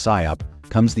American PSYOP,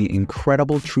 comes the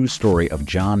incredible true story of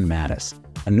John Mattis,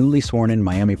 a newly sworn-in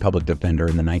Miami public defender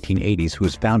in the 1980s who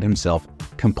has found himself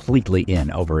completely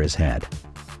in over his head.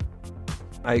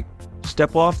 I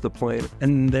step off the plane,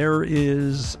 and there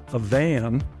is a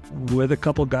van with a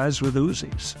couple guys with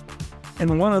Uzis.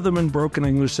 And one of them in broken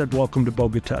English said, "Welcome to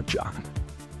Bogota, John."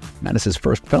 Mattis'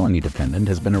 first felony defendant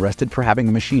has been arrested for having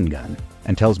a machine gun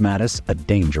and tells Mattis a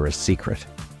dangerous secret.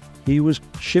 He was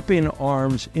shipping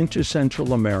arms into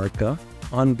Central America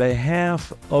on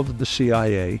behalf of the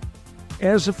CIA.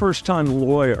 As a first-time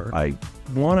lawyer, I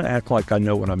want to act like I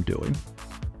know what I'm doing.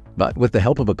 But with the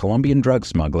help of a Colombian drug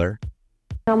smuggler,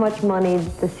 how much money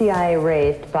the CIA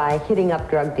raised by hitting up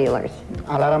drug dealers?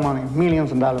 A lot of money,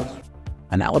 millions of dollars.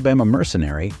 An Alabama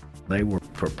mercenary, they were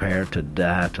prepared to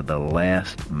die to the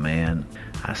last man.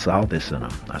 I saw this in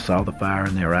them. I saw the fire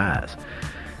in their eyes.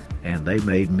 And they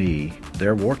made me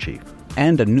their war chief.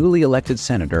 and a newly elected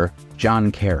Senator,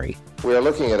 John Kerry. We are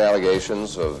looking at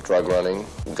allegations of drug running,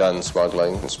 gun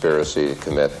smuggling, conspiracy to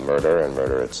commit murder and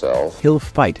murder itself. He'll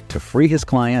fight to free his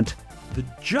client. The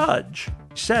judge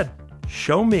said,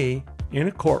 show me in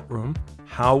a courtroom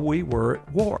how we were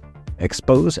at war.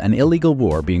 Expose an illegal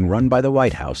war being run by the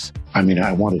White House. I mean,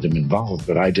 I wanted him involved,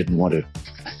 but I didn't want to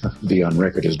be on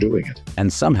record as doing it.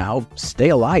 And somehow stay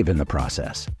alive in the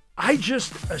process. I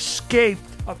just escaped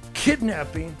a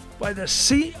kidnapping by the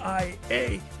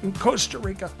CIA in Costa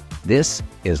Rica. This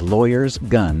is Lawyers,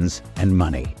 Guns, and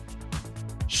Money.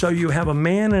 So you have a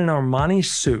man in an Armani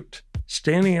suit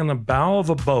standing on the bow of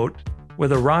a boat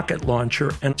with a rocket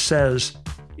launcher and says,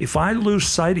 if I lose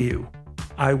sight of you,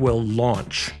 I will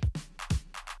launch.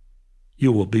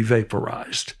 You will be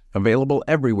vaporized. Available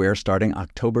everywhere starting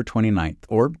October 29th,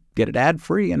 or get it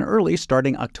ad-free and early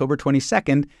starting October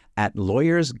 22nd at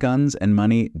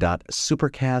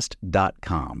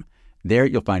lawyersgunsandmoney.supercast.com. There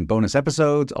you'll find bonus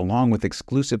episodes along with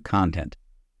exclusive content.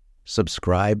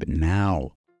 Subscribe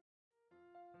now.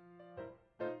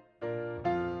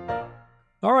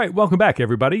 All right, welcome back,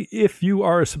 everybody. If you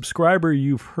are a subscriber,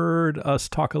 you've heard us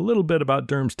talk a little bit about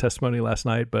Durham's testimony last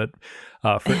night, but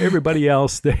for everybody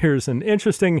else, there's an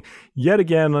interesting, yet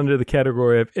again, under the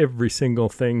category of every single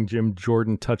thing Jim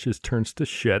Jordan touches turns to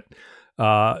shit.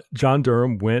 John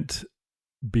Durham went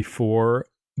before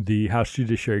the House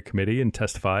Judiciary Committee and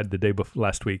testified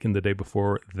last week, and the day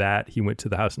before that, he went to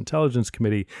the House Intelligence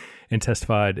Committee and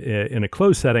testified in a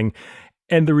closed setting.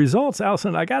 And the results,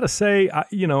 Allison, I got to say,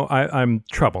 I'm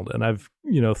troubled, and I've,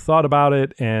 thought about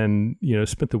it and,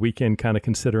 spent the weekend kind of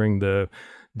considering the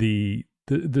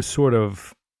sort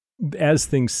of, as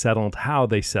things settled, how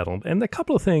they settled. And a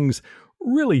couple of things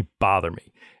really bother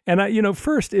me. And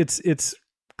first it's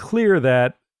clear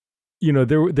that,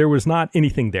 there was not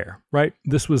anything there, right?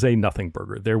 This was a nothing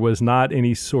burger. There was not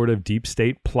any sort of deep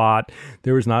state plot.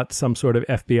 There was not some sort of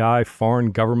FBI,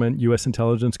 foreign government, U.S.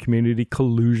 intelligence community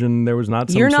collusion. There was not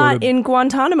some You're sort not of... in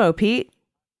Guantanamo, Pete.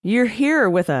 You're here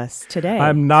with us today.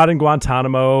 I'm not in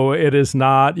Guantanamo. It is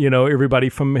not, everybody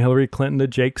from Hillary Clinton to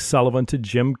Jake Sullivan to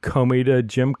Jim Comey to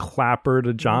Jim Clapper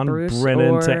to John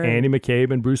Brennan to Andy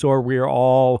McCabe and Bruce Orr. We are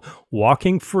all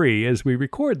walking free as we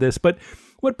record this. But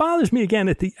what bothers me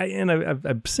again and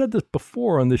I've said this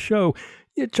before on the show,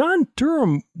 John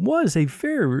Durham was a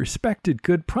very respected,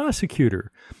 good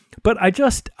prosecutor. But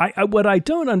what I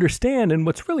don't understand, and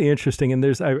what's really interesting, and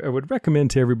I would recommend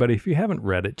to everybody, if you haven't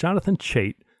read it, Jonathan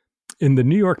Chait in the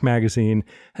New York Magazine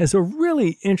has a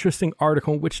really interesting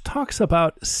article which talks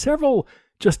about several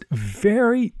just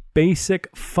very basic,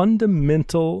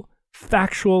 fundamental,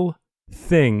 factual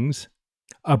things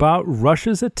about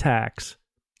Russia's attacks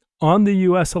on the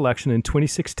U.S. election in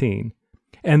 2016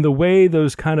 and the way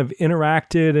those kind of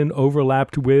interacted and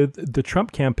overlapped with the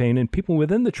Trump campaign and people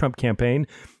within the Trump campaign,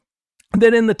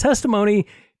 that in the testimony,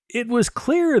 it was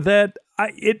clear that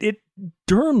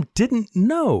Durham didn't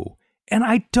know. And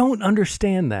I don't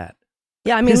understand that.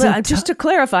 Yeah, I mean, just to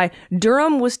clarify,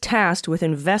 Durham was tasked with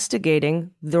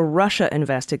investigating the Russia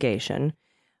investigation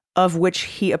of which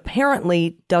he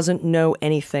apparently doesn't know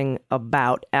anything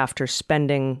about after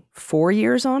spending 4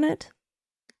 years on it.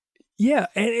 Yeah,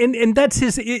 and that's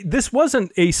this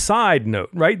wasn't a side note,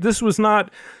 right? This was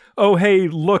not, oh, hey,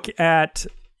 look at,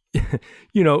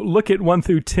 look at 1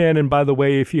 through 10, and by the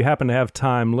way, if you happen to have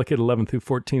time, look at 11 through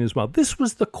 14 as well. This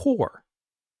was the core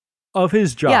of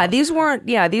his job. Yeah, these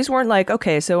weren't like,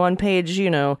 okay, so on page,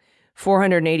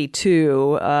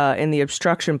 482 in the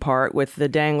obstruction part with the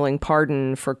dangling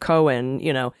pardon for Cohen,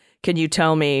 can you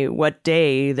tell me what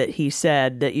day that he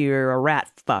said that you're a rat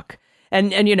fuck?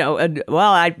 And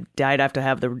I'd have to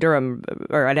have the Durham,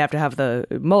 or I'd have to have the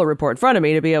Mueller report in front of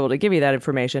me to be able to give you that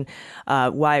information.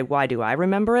 Why do I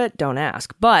remember it? Don't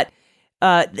ask. But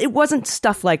it wasn't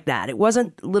stuff like that. It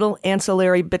wasn't little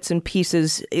ancillary bits and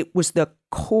pieces. It was the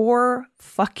core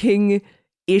fucking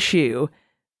issue.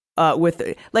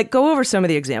 Go over some of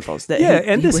the examples that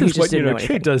this is what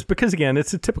Chait does, because again,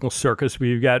 it's a typical circus.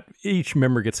 We've got each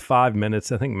member gets 5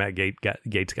 minutes. I think Matt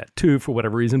Gaetz got 2 for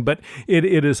whatever reason, but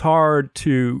it is hard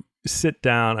to sit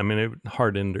down. I mean, it's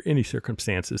hard under any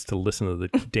circumstances to listen to the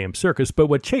damn circus. But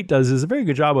what Chait does is a very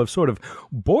good job of sort of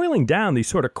boiling down these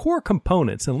sort of core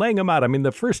components and laying them out. I mean,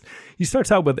 he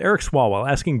starts out with Eric Swalwell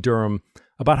asking Durham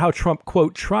about how Trump,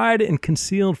 quote, tried and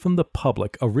concealed from the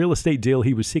public a real estate deal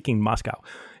he was seeking in Moscow.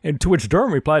 And to which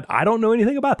Durham replied, I don't know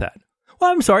anything about that.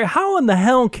 Well, I'm sorry, how in the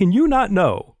hell can you not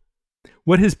know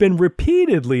what has been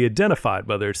repeatedly identified,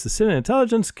 whether it's the Senate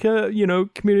Intelligence committee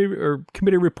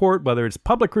report, whether it's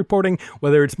public reporting,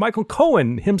 whether it's Michael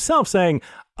Cohen himself saying,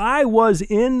 I was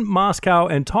in Moscow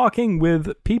and talking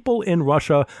with people in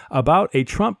Russia about a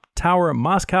Trump Tower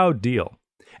Moscow deal.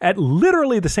 At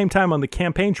literally the same time on the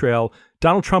campaign trail,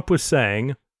 Donald Trump was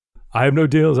saying, I have no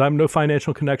deals, I have no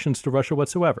financial connections to Russia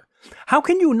whatsoever. How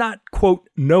can you not, quote,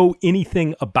 know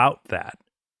anything about that?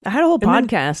 I had a whole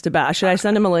podcast about, should I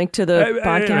send him a link to the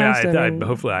podcast?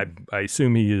 Hopefully, I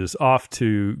assume he is off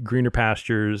to greener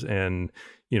pastures and,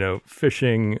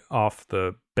 fishing off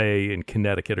the bay in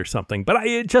Connecticut or something. But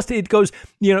it goes,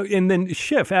 and then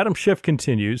Adam Schiff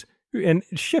continues. And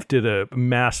Schiff did a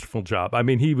masterful job. I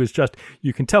mean,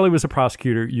 you can tell he was a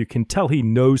prosecutor. You can tell he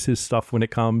knows his stuff when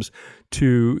it comes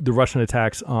to the Russian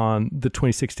attacks on the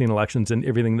 2016 elections and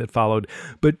everything that followed.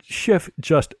 But Schiff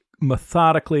just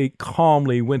methodically,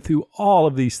 calmly went through all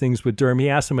of these things with Durham. He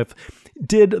asked him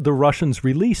did the Russians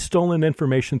release stolen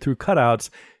information through cutouts?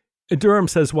 And Durham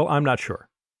says, well, I'm not sure.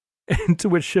 And to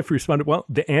which Schiff responded, well,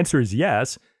 the answer is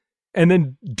yes. And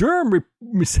then Durham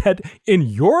said, in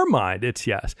your mind, it's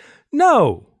yes.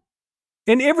 No.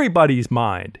 In everybody's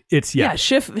mind, it's yes.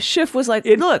 Yeah, Schiff was like,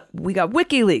 look, we got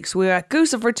WikiLeaks. We got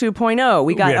Guccifer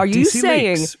 2.0. Are you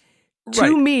saying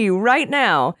to me right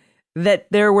now that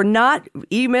there were not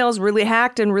emails really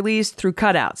hacked and released through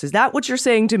cutouts? Is that what you're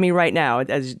saying to me right now?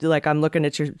 As like I'm looking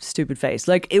at your stupid face.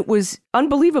 Like, it was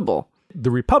unbelievable.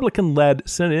 The Republican-led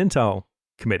Senate Intel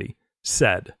Committee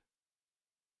said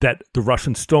that the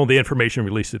Russians stole the information and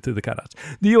released it through the cutouts.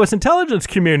 The U.S. intelligence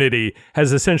community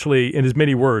has essentially, in as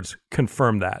many words,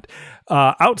 confirmed that.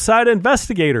 Outside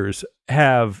investigators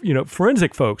have,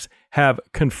 forensic folks have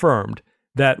confirmed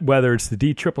that whether it's the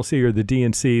DCCC or the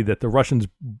DNC, that the Russians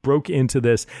broke into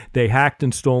this, they hacked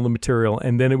and stole the material,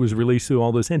 and then it was released through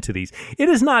all those entities. It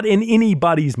is not in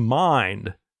anybody's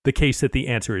mind the case that the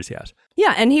answer is yes.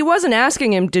 Yeah, and he wasn't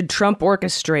asking him, did Trump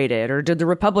orchestrate it, or did the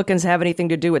Republicans have anything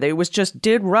to do with it? It was just,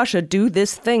 did Russia do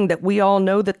this thing that we all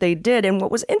know that they did? And what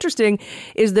was interesting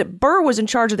is that Burr was in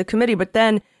charge of the committee, but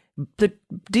then the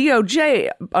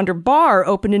DOJ under Barr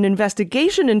opened an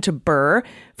investigation into Burr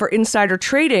for insider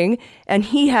trading, and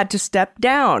he had to step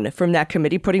down from that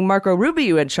committee, putting Marco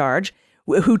Rubio in charge,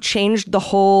 who changed the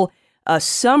whole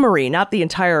summary, not the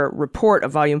entire report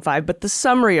of Volume 5, but the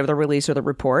summary of the release of the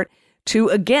report, to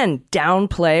again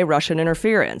downplay Russian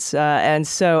interference. And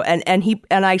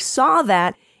I saw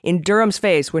that in Durham's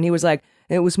face when he was like,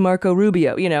 it was Marco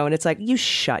Rubio, and it's like, you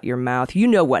shut your mouth. You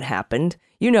know what happened.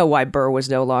 You know why Burr was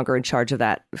no longer in charge of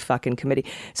that fucking committee.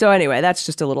 So anyway, that's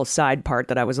just a little side part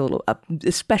that I was a little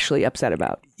especially upset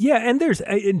about. Yeah, and there's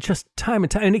just time and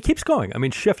time, and it keeps going. I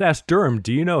mean, Schiff asked Durham,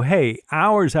 do you know, hey,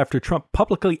 hours after Trump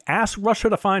publicly asked Russia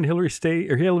to find Hillary's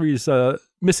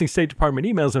missing State Department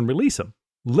emails and release them,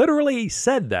 literally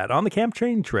said that on the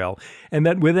campaign trail, and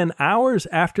that within hours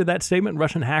after that statement,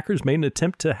 Russian hackers made an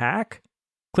attempt to hack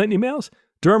Clinton emails?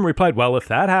 Durham replied, well, if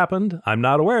that happened, I'm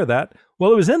not aware of that.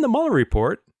 Well, it was in the Mueller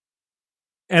report.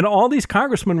 And all these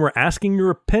congressmen were asking your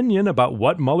opinion about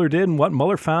what Mueller did and what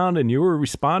Mueller found, and you were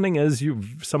responding as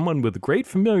someone with great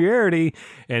familiarity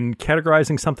and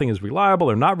categorizing something as reliable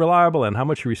or not reliable and how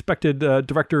much you respected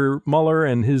Director Mueller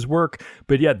and his work.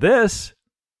 But yet this,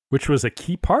 which was a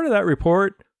key part of that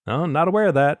report, Oh, not aware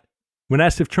of that. When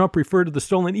asked if Trump referred to the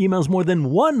stolen emails more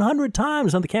than 100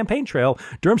 times on the campaign trail,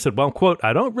 Durham said, well, quote,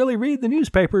 I don't really read the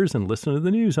newspapers and listen to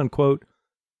the news, unquote.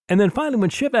 And then finally, when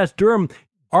Schiff asked Durham,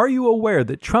 are you aware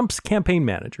that Trump's campaign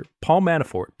manager, Paul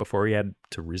Manafort, before he had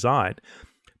to resign,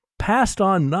 passed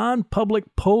on non-public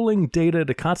polling data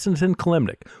to Konstantin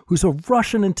Kilimnik, who's a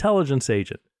Russian intelligence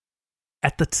agent?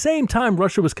 At the same time,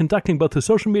 Russia was conducting both the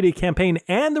social media campaign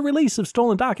and the release of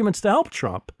stolen documents to help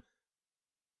Trump.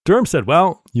 Durham said,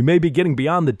 well, you may be getting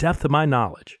beyond the depth of my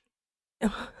knowledge.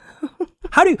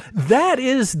 That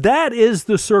is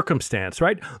the circumstance,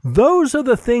 right? Those are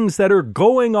the things that are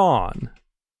going on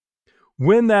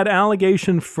when that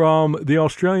allegation from the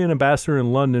Australian ambassador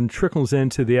in London trickles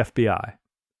into the FBI.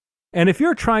 And if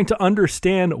you're trying to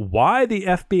understand why the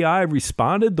FBI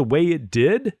responded the way it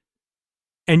did,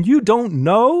 and you don't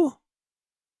know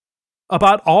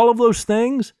about all of those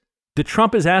things, that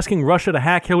Trump is asking Russia to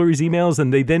hack Hillary's emails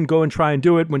and they then go and try and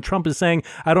do it, when Trump is saying,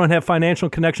 I don't have financial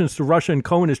connections to Russia, and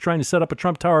Cohen is trying to set up a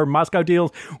Trump Tower Moscow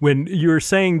deal, when you're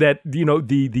saying that,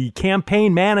 the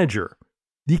campaign manager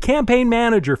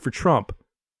for Trump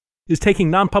is taking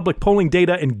non-public polling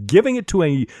data and giving it to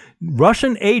a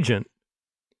Russian agent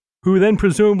who then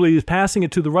presumably is passing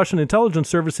it to the Russian intelligence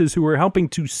services, who are helping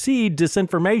to seed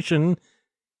disinformation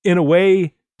in a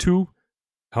way to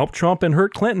help Trump and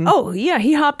hurt Clinton. Oh, yeah.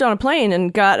 He hopped on a plane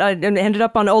and and ended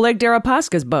up on Oleg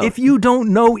Deripaska's boat. If you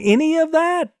don't know any of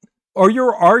that, or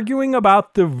you're arguing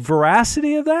about the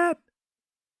veracity of that,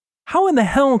 how in the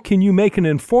hell can you make an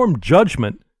informed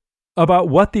judgment about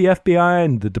what the FBI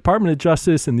and the Department of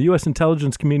Justice and the U.S.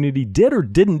 intelligence community did or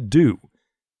didn't do?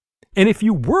 And if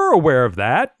you were aware of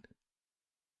that,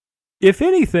 if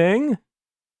anything,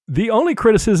 the only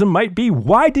criticism might be,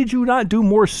 why did you not do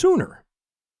more sooner?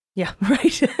 Yeah,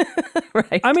 right.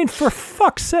 Right. I mean, for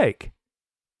fuck's sake.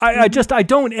 I don't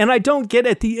get,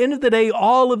 at the end of the day,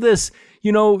 all of this,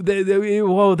 they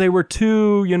were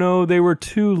too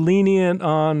lenient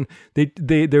on,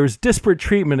 there was disparate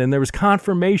treatment and there was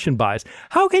confirmation bias.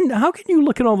 How can you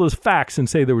look at all those facts and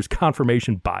say there was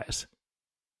confirmation bias?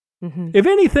 Mm-hmm. If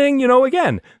anything,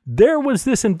 again, there was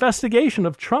this investigation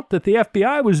of Trump that the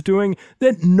FBI was doing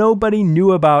that nobody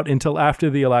knew about until after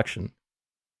the election.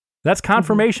 That's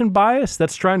confirmation bias.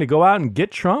 That's trying to go out and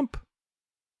get Trump.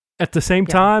 At the same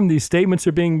time, these statements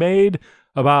are being made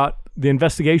about the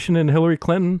investigation in Hillary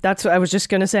Clinton. That's what I was just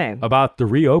going to say. About the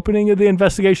reopening of the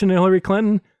investigation in Hillary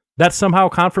Clinton. That's somehow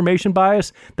confirmation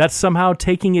bias. That's somehow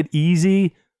taking it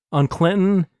easy on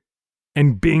Clinton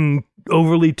and being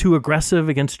overly too aggressive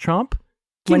against Trump.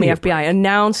 When the FBI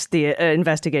announced the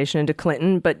investigation into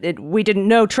Clinton, but we didn't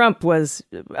know Trump was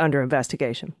under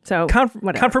investigation. So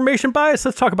confirmation bias.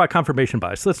 Let's talk about confirmation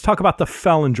bias. Let's talk about the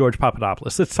felon George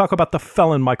Papadopoulos. Let's talk about the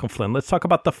felon Michael Flynn. Let's talk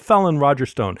about the felon Roger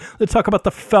Stone. Let's talk about the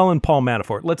felon Paul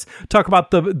Manafort. Let's talk about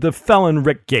the felon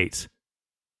Rick Gates.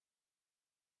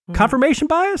 Mm-hmm. Confirmation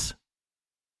bias?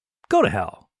 Go to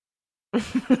hell.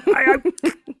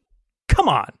 Come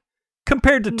on.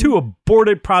 Compared to two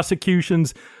aborted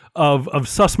prosecutions of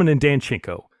Sussman and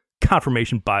Danchenko,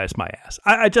 confirmation bias my ass.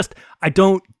 I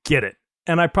don't get it,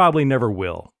 and I probably never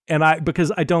will. And I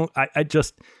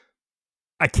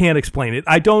can't explain it.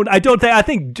 I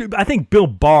think Bill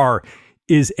Barr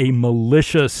is a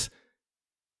malicious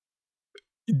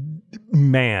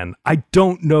man. I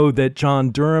don't know that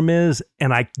John Durham is,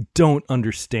 and I don't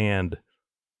understand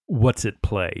what's at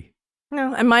play.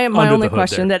 No, and my only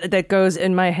question that goes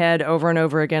in my head over and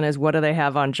over again is, what do they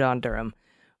have on John Durham?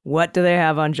 What do they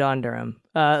have on John Durham?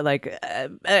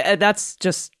 That's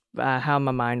just how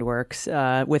my mind works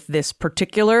with this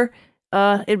particular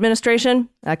administration.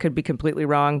 I could be completely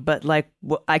wrong, but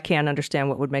I can't understand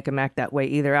what would make him act that way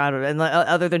either.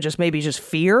 Other than maybe just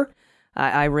fear.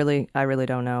 I really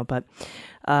don't know. But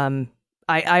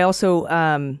I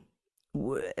also,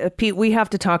 Pete, we have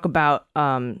to talk about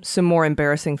some more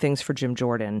embarrassing things for Jim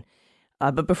Jordan.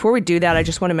 But before we do that, I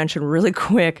just want to mention really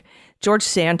quick, George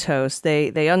Santos,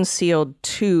 they unsealed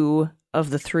 2 of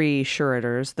the 3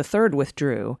 suretors. The third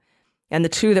withdrew. And the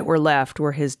 2 that were left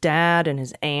were his dad and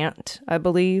his aunt, I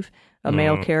believe, a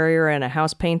mail carrier and a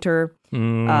house painter.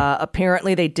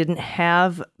 Apparently, they didn't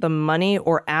have the money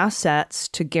or assets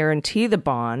to guarantee the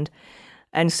bond.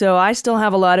 And so I still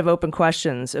have a lot of open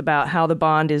questions about how the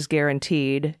bond is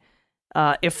guaranteed.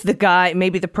 If the guy,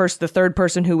 maybe the third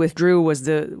person who withdrew was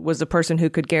the person who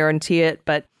could guarantee it,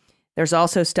 but there's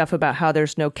also stuff about how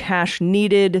there's no cash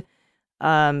needed.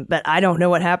 But I don't know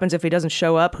what happens if he doesn't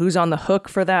show up. Who's on the hook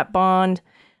for that bond?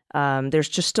 There's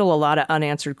just still a lot of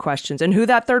unanswered questions, and who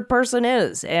that third person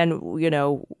is, and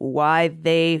why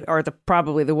they are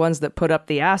probably the ones that put up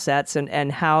the assets,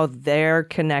 and how they're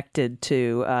connected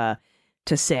to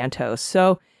Santos.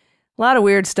 So a lot of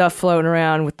weird stuff floating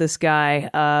around with this guy,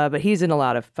 but he's in a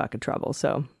lot of fucking trouble.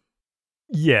 So.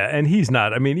 Yeah, and he's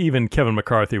not. I mean, even Kevin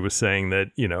McCarthy was saying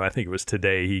that, I think it was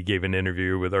today, he gave an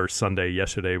interview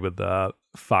yesterday with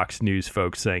Fox News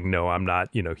folks saying, no, I'm not,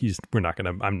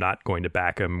 I'm not going to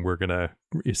back him.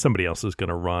 Somebody else is going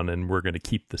to run and we're going to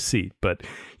keep the seat. But,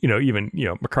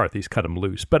 McCarthy's cut him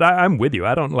loose. But I'm with you.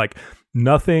 I don't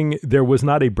there was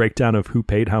not a breakdown of who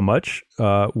paid how much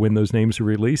when those names were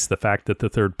released. The fact that the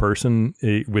third person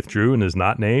withdrew and is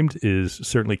not named is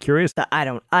certainly curious.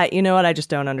 I just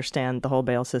don't understand the whole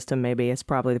bail system. Maybe it's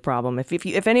probably the problem.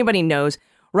 If anybody knows,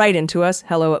 write into us,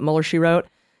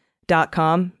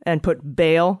 hello@MuellerSheWrote.com, and put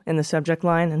bail in the subject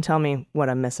line and tell me what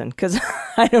I'm missing, because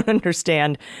I don't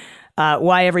understand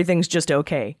why everything's just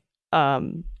okay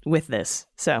with this.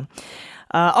 So,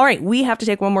 all right, we have to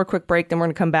take one more quick break, then we're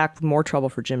going to come back with more trouble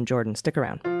for Jim Jordan. Stick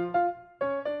around.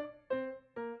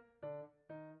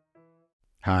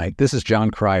 Hi, this is John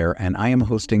Cryer, and I am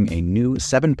hosting a new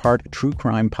 7-part true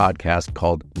crime podcast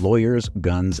called Lawyers,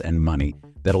 Guns, and Money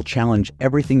that'll challenge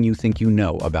everything you think you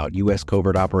know about U.S.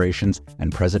 covert operations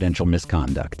and presidential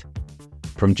misconduct.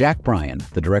 From Jack Bryan,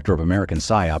 the director of American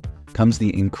PSYOP, comes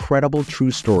the incredible true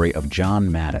story of John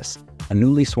Mattis, a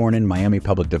newly sworn-in Miami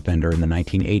public defender in the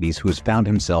 1980s who has found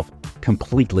himself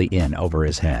completely in over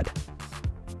his head.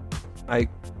 I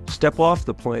step off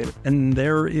the plane, and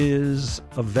there is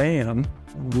a van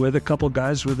with a couple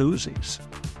guys with Uzis.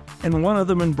 And one of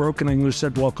them in broken English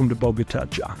said, "Welcome to Bogota,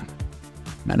 John."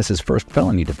 Mattis's first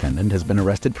felony defendant has been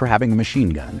arrested for having a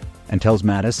machine gun and tells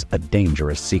Mattis a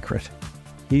dangerous secret.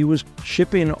 He was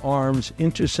shipping arms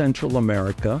into Central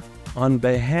America on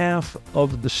behalf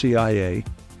of the CIA.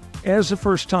 As a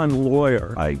first-time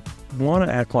lawyer, I want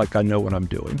to act like I know what I'm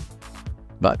doing.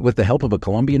 But with the help of a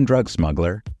Colombian drug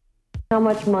smuggler... How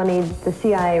much money the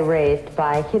CIA raised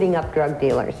by hitting up drug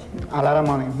dealers? A lot of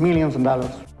money, millions of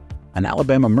dollars. An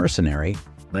Alabama mercenary...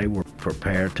 They were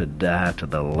prepared to die to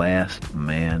the last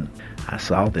man. I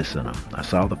saw this in them. I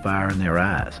saw the fire in their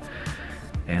eyes.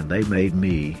 And they made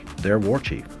me their war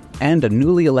chief. And a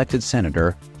newly elected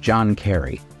senator, John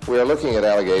Kerry. We are looking at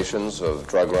allegations of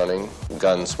drug running,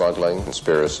 gun smuggling,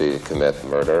 conspiracy to commit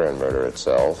murder and murder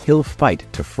itself. He'll fight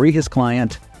to free his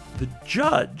client. The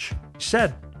judge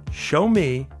said, "Show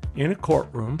me in a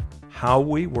courtroom how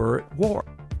we were at war."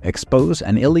 Expose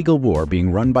an illegal war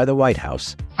being run by the White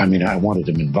House. I mean, I wanted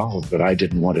him involved, but I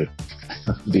didn't want to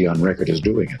be on record as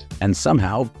doing it. And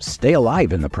somehow stay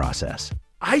alive in the process.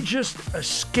 I just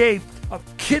escaped a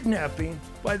kidnapping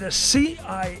by the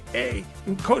CIA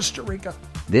in Costa Rica.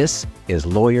 This is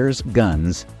Lawyers,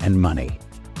 Guns, and Money.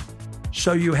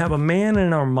 So you have a man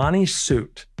in an Armani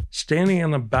suit standing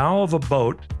on the bow of a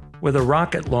boat with a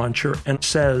rocket launcher and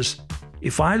says,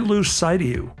 "If I lose sight of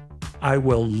you, I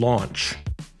will launch.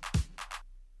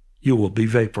 You will be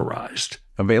vaporized."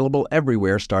 Available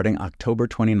everywhere starting October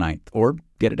 29th, or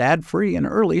get it ad-free and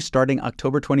early starting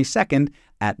October 22nd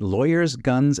at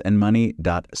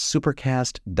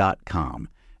lawyersgunsandmoney.supercast.com.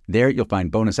 There you'll find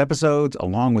bonus episodes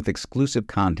along with exclusive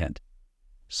content.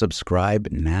 Subscribe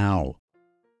now.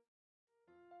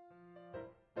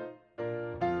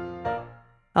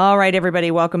 All right, everybody,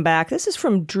 welcome back. This is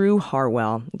from Drew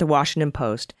Harwell, The Washington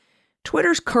Post.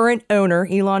 Twitter's current owner,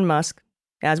 Elon Musk,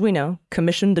 as we know,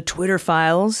 commissioned the Twitter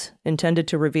files intended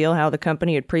to reveal how the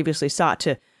company had previously sought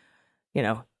to,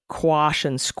 quash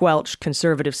and squelch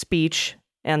conservative speech.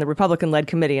 And the Republican-led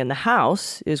committee in the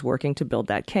House is working to build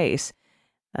that case.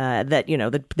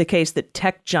 The case that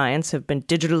tech giants have been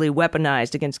digitally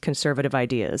weaponized against conservative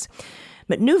ideas.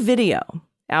 But new video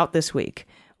out this week,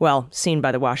 well, seen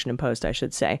by the Washington Post, I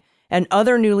should say, and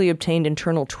other newly obtained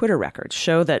internal Twitter records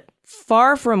show that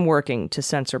far from working to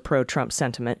censor pro-Trump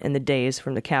sentiment in the days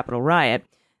from the Capitol riot,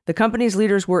 the company's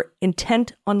leaders were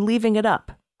intent on leaving it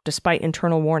up, despite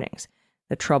internal warnings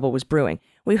that trouble was brewing.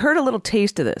 We heard a little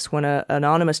taste of this when an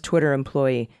anonymous Twitter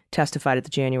employee testified at the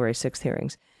January 6th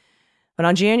hearings. But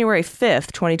on January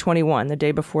 5th, 2021, the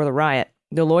day before the riot,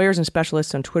 the lawyers and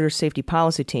specialists on Twitter's safety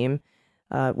policy team,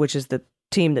 which is the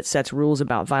team that sets rules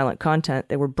about violent content,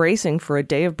 they were bracing for a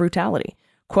day of brutality.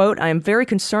 Quote, "I am very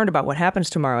concerned about what happens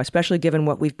tomorrow, especially given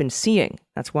what we've been seeing."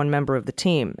 That's one member of the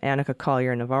team, Annika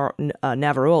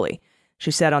Collier-Navaroli.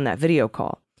 She said on that video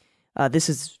call. This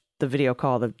is the video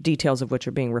call, the details of which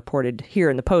are being reported here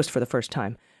in the Post for the first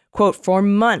time. Quote, "For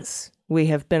months, we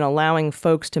have been allowing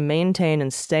folks to maintain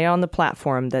and stay on the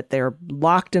platform that they're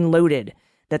locked and loaded,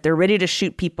 that they're ready to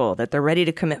shoot people, that they're ready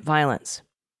to commit violence.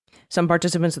 Some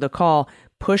participants of the call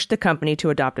pushed the company to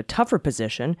adopt a tougher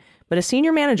position, but a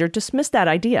senior manager dismissed that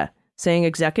idea, saying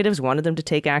executives wanted them to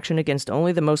take action against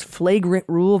only the most flagrant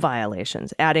rule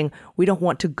violations, adding, "We don't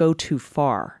want to go too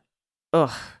far."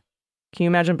 Ugh. Can you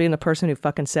imagine being the person who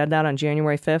fucking said that on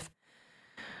January 5th?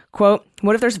 Quote,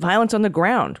 "What if there's violence on the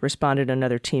ground?" responded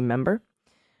another team member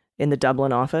in the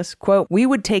Dublin office. Quote, "We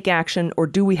would take action, or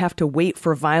do we have to wait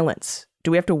for violence?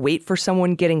 Do we have to wait for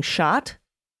someone getting shot?"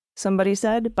 Somebody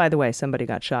said. By the way, somebody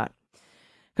got shot.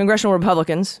 Congressional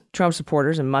Republicans, Trump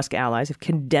supporters, and Musk allies have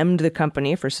condemned the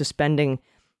company for suspending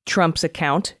Trump's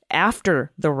account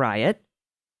after the riot,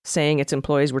 saying its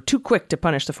employees were too quick to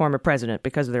punish the former president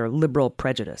because of their liberal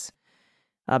prejudice.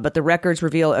 But the records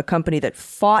reveal a company that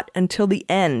fought until the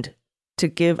end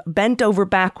bent over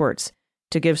backwards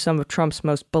to give some of Trump's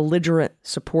most belligerent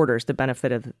supporters the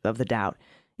benefit of the doubt,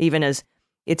 even as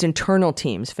its internal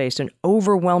teams faced an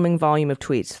overwhelming volume of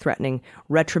tweets threatening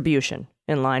retribution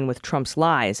in line with Trump's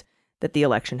lies that the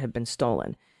election had been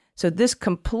stolen. So this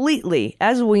completely,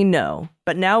 as we know,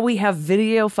 but now we have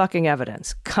video fucking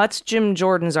evidence, cuts Jim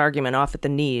Jordan's argument off at the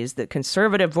knees that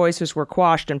conservative voices were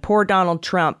quashed and poor Donald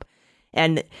Trump.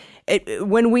 And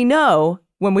when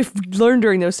we've learned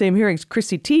during those same hearings,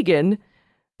 Chrissy Teigen,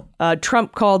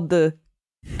 Trump called the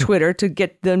Twitter to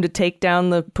get them to take down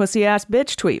the pussy ass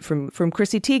bitch tweet from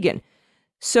Chrissy Teigen.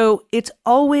 So it's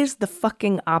always the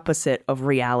fucking opposite of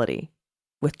reality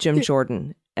with Jim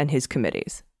Jordan and his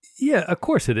committees. Yeah, of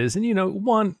course it is. And,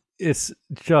 one, it's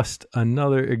just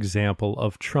another example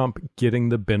of Trump getting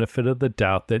the benefit of the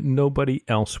doubt that nobody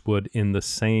else would in the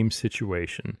same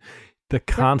situation. The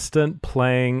constant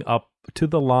playing up to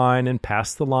the line and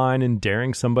past the line and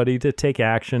daring somebody to take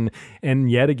action. And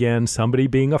yet again, somebody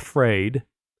being afraid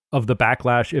of the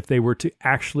backlash if they were to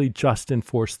actually just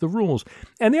enforce the rules.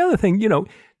 And the other thing,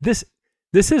 this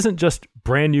isn't just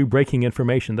brand new breaking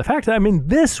information. The fact that,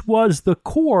 this was the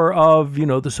core of,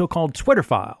 the so-called Twitter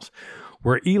files,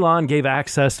 where Elon gave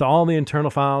access to all the internal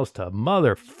files to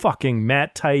motherfucking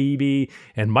Matt Taibbi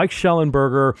and Mike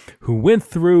Schellenberger, who went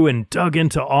through and dug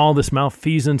into all this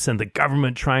malfeasance and the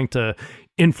government trying to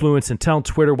influence and tell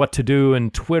Twitter what to do,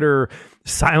 and Twitter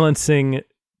silencing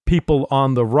people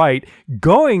on the right,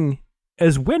 going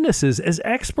as witnesses, as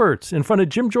experts in front of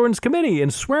Jim Jordan's committee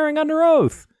and swearing under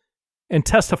oath and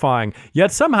testifying.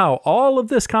 Yet somehow all of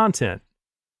this content,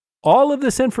 all of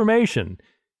this information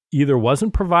either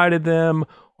wasn't provided them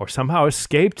or somehow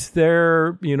escaped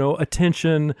their,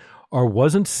 attention, or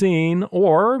wasn't seen,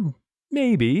 or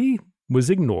maybe was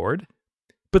ignored.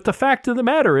 But the fact of the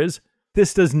matter is,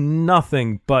 this does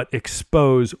nothing but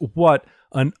expose what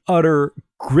an utter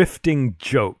grifting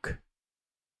joke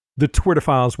the Twitter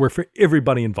files were for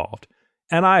everybody involved.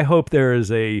 And I hope there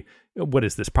is what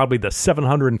is this? Probably the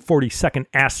 742nd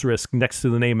asterisk next to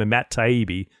the name of Matt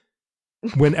Taibbi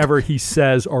whenever he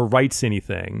says or writes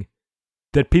anything,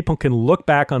 that people can look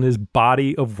back on his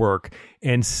body of work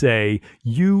and say,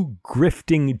 "You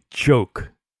grifting joke.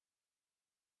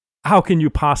 How can you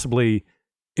possibly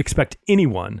expect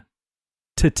anyone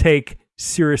to take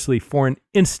seriously for an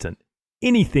instant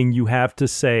anything you have to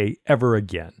say ever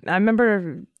again?" I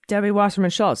remember Debbie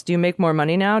Wasserman Schultz. "Do you make more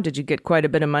money now? Did you get quite a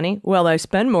bit of money?" "Well, I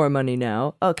spend more money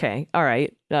now." "Okay, all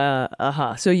right.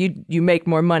 So you make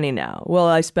more money now?" "Well,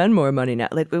 I spend more money now."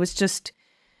 Like, it was just,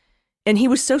 and he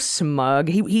was so smug.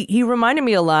 He reminded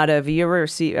me a lot of, you ever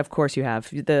see, of course you have,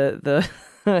 the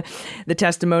the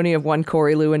testimony of one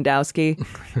Corey Lewandowski,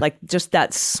 like just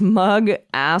that smug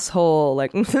asshole,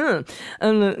 like, that.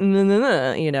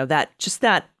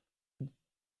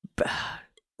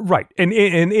 Right. And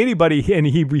anybody, and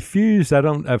he refused,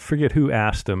 I forget who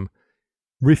asked him,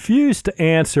 refused to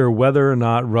answer whether or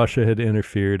not Russia had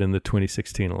interfered in the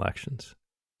 2016 elections.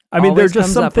 There are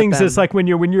just some things. It's like when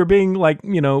you're being like,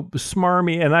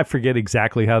 smarmy, and I forget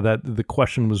exactly how the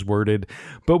question was worded,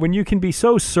 but when you can be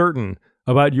so certain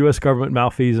about U.S. government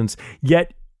malfeasance,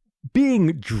 yet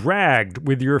being dragged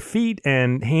with your feet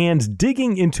and hands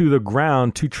digging into the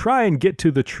ground to try and get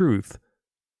to the truth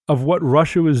of what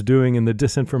Russia was doing in the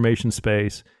disinformation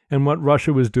space and what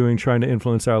Russia was doing trying to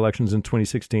influence our elections in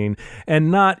 2016, and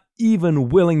not even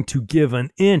willing to give an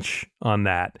inch on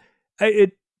that.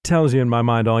 It tells you in my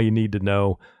mind all you need to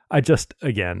know.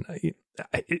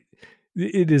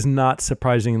 It is not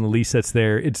surprising in the least that's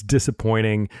there. It's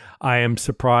disappointing. I am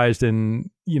surprised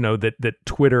in, that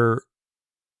Twitter,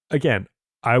 again,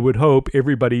 I would hope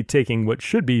everybody taking what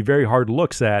should be very hard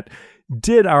looks at,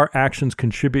 did our actions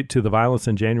contribute to the violence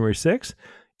on January 6th?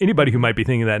 Anybody who might be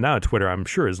thinking that now at Twitter, I'm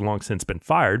sure, has long since been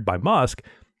fired by Musk.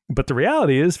 But the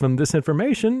reality is, from this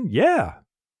information, yeah,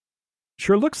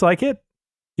 sure looks like it.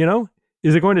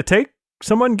 Is it going to take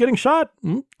someone getting shot?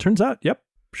 Turns out, yep,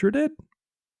 sure did.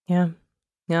 Yeah.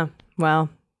 Wow.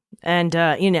 And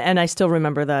and I still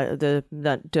remember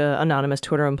that anonymous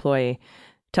Twitter employee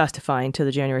testifying to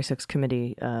the January 6th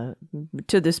committee to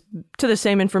the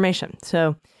same information.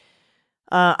 So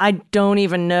I don't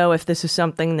even know if this is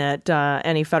something that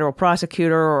any federal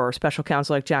prosecutor or special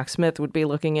counsel like Jack Smith would be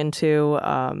looking into.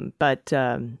 But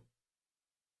I'm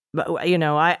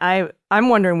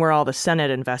wondering where all the Senate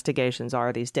investigations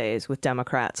are these days with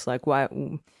Democrats. Like, why?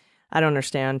 I don't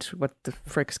understand what the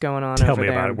frick's going on. Tell over me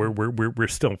there. about it. We're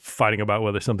still fighting about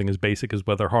whether something as basic as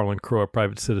whether Harlan Crow, a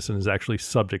private citizen, is actually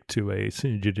subject to a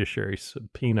judiciary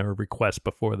subpoena or request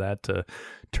before that to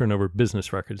turn over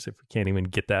business records. If we can't even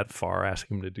get that far,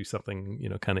 asking him to do something,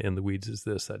 kind of in the weeds as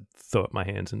this, I'd throw up my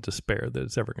hands in despair that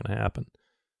it's ever going to happen.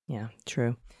 Yeah,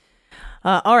 true.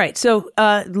 All right. So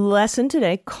lesson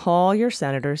today, call your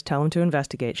senators, tell them to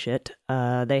investigate shit.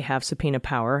 They have subpoena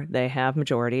power. They have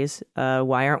majorities.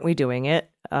 Why aren't we doing it?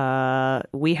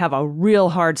 We have a real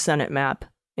hard Senate map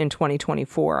in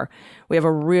 2024. We're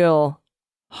going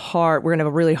to have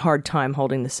a really hard time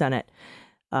holding the Senate.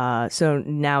 So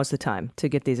now's the time to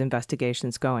get these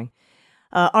investigations going.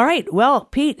 All right. Well,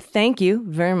 Pete, thank you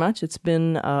very much. It's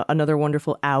been another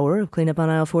wonderful hour of Cleanup on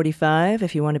Aisle 45.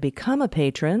 If you want to become a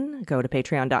patron, go to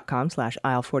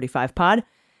patreon.com/aisle45pod.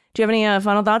 Do you have any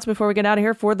final thoughts before we get out of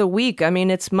here for the week? I mean,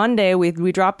 it's Monday.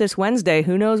 We dropped this Wednesday.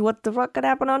 Who knows what the fuck could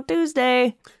happen on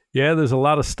Tuesday? Yeah, there's a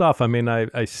lot of stuff. I mean,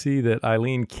 I see that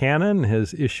Eileen Cannon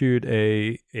has issued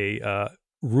a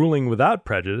ruling without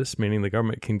prejudice, meaning the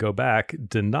government can go back,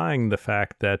 denying the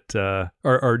fact that,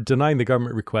 or denying the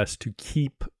government request to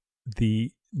keep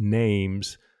the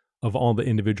names of all the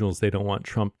individuals they don't want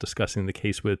Trump discussing the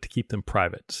case with, to keep them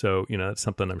private. So, that's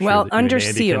something I'm sure that under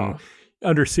seal.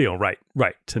 Under seal, right,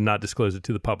 to not disclose it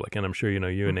to the public. And I'm sure,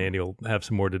 you and Andy will have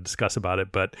some more to discuss about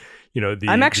it. But,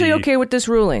 I'm actually okay with this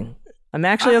ruling.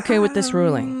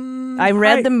 I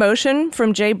read the motion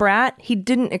from Jay Bratt. He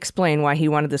didn't explain why he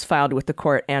wanted this filed with the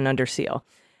court and under seal.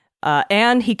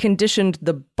 And he conditioned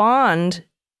the bond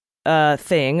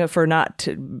thing for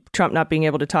Trump not being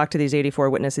able to talk to these 84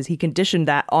 witnesses. He conditioned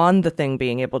that on the thing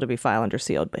being able to be filed under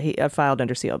seal, but he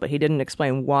didn't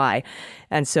explain why.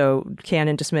 And so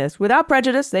Cannon dismissed without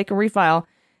prejudice. They can refile.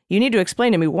 You need to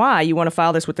explain to me why you want to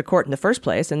file this with the court in the first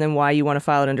place, and then why you want to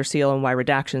file it under seal and why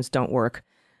redactions don't work.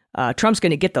 Trump's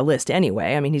going to get the list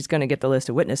anyway. I mean, he's going to get the list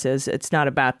of witnesses. It's not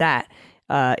about that.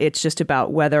 It's just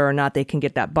about whether or not they can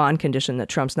get that bond condition that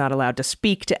Trump's not allowed to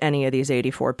speak to any of these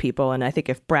 84 people. And I think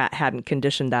if Bratt hadn't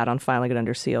conditioned that on filing it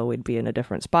under seal, we'd be in a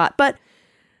different spot. But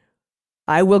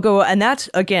I will go, and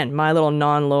that's, again, my little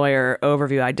non-lawyer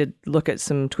overview. I did look at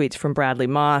some tweets from Bradley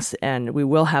Moss, and we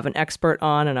will have an expert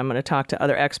on, and I'm going to talk to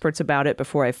other experts about it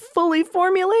before I fully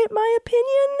formulate my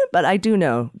opinion. But I do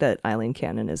know that Eileen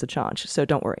Cannon is a chonch, so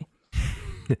don't worry.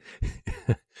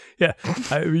 Yeah,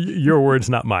 your words,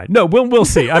 not mine. No, we'll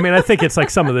see. I mean, I think it's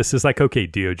like some of this is like, okay,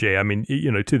 DOJ. I mean,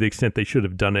 to the extent they should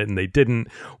have done it and they didn't,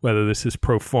 whether this is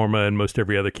pro forma in most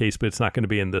every other case, but it's not going to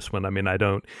be in this one. I mean, I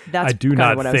do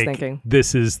not think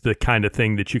this is the kind of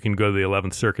thing that you can go to the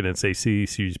 11th Circuit and say, see,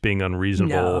 she's being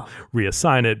unreasonable,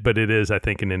 reassign it. But it is, I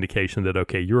think, an indication that,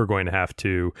 okay, you're going to have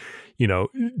to,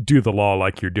 do the law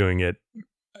like you're doing it.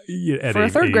 For a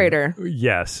third grader.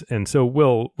 Yes. And so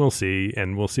we'll see,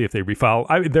 and we'll see if they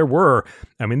refile. There were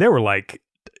like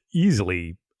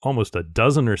easily almost a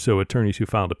dozen or so attorneys who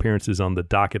filed appearances on the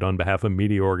docket on behalf of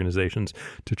media organizations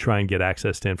to try and get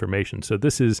access to information. So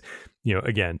this is,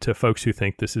 again, to folks who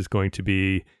think this is going to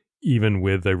be, even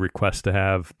with a request to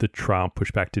have the trial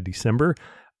pushed back to December,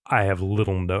 I have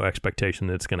no expectation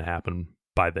that it's going to happen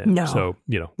by then. No. So,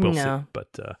 we'll see.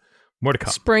 But, more to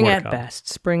come. Spring at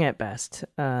best.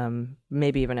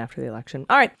 Maybe even after the election.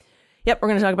 All right. Yep, we're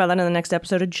going to talk about that in the next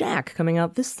episode of Jack, coming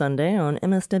out this Sunday on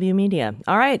MSW Media.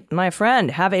 All right, my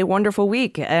friend, have a wonderful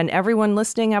week. And everyone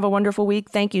listening, have a wonderful week.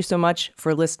 Thank you so much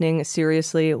for listening.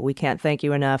 Seriously, we can't thank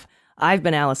you enough. I've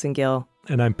been Allison Gill.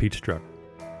 And I'm Pete Strzok.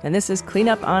 And this is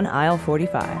Cleanup on Aisle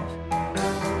 45.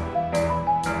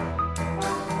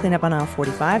 Cleanup on Aisle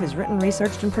 45 is written,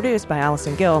 researched, and produced by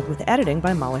Allison Gill, with editing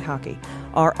by Molly Hockey.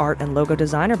 Our art and logo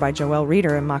design are by Joelle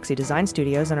Reeder and Moxie Design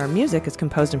Studios, and our music is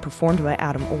composed and performed by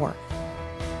Adam Orr.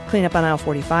 Cleanup on Aisle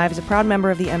 45 is a proud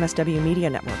member of the MSW Media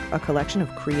Network, a collection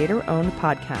of creator-owned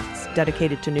podcasts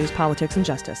dedicated to news, politics, and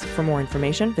justice. For more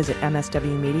information, visit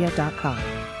mswmedia.com.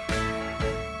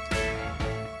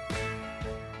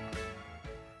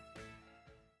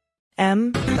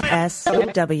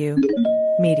 MSW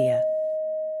Media.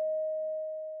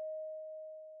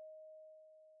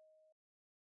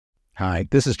 Hi,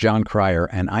 this is John Cryer,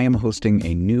 and I am hosting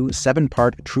a new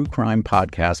 7-part true crime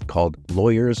podcast called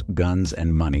Lawyers, Guns,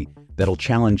 and Money that'll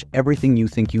challenge everything you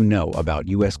think you know about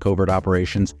U.S. covert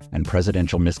operations and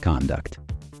presidential misconduct.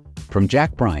 From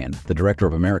Jack Bryan, the director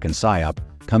of American PSYOP,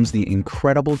 comes the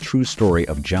incredible true story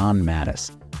of John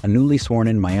Mattis, a newly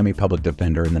sworn-in Miami public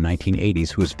defender in the 1980s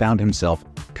who has found himself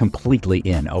completely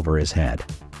in over his head.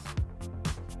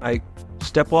 I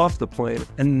step off the plane,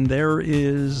 and there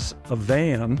is a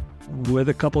van with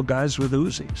a couple guys with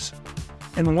Uzis.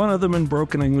 And one of them in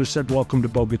broken English said, "Welcome to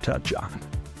Bogota, John."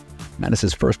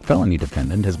 Mattis's first felony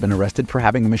defendant has been arrested for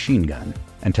having a machine gun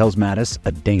and tells Mattis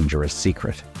a dangerous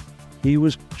secret. He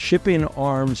was shipping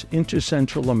arms into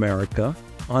Central America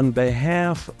on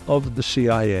behalf of the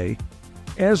CIA.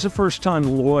 As a first-time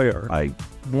lawyer, I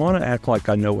want to act like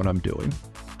I know what I'm doing.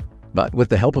 But with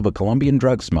the help of a Colombian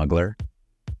drug smuggler,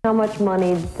 How much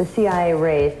money the CIA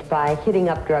raised by hitting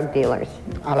up drug dealers?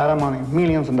 A lot of money,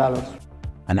 millions of dollars.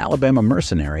 an Alabama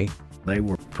mercenary, They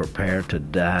were prepared to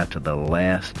die to the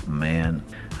last man.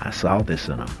 I saw this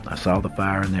in them. I saw the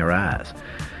fire in their eyes.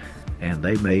 And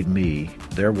they made me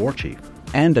their war chief.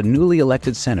 and a newly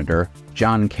elected senator,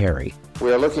 John Kerry.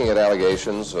 We are looking at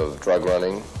allegations of drug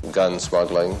running, gun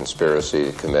smuggling, conspiracy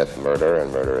to commit murder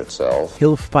and murder itself.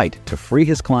 He'll fight to free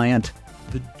his client.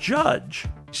 The judge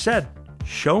said,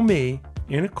 "Show me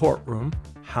in a courtroom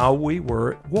how we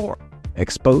were at war."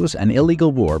 Expose an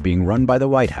illegal war being run by the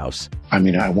White House. I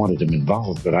mean, I wanted him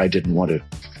involved, but I didn't want to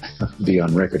be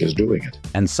on record as doing it.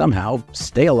 And somehow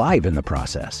stay alive in the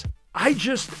process. I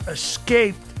just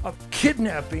escaped a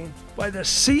kidnapping by the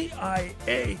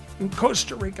CIA in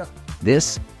Costa Rica.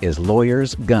 This is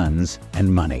Lawyers, Guns,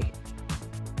 and Money.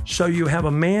 So you have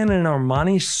a man in an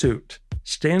Armani suit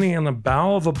standing on the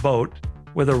bow of a boat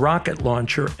with a rocket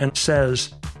launcher and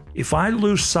says, "If I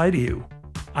lose sight of you,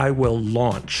 I will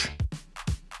launch.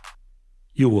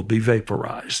 You will be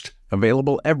vaporized."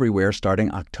 Available everywhere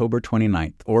starting October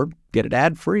 29th, or get it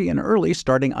ad-free and early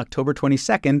starting October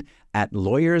 22nd at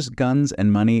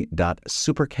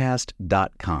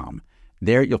lawyersgunsandmoney.supercast.com.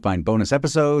 There you'll find bonus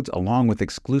episodes along with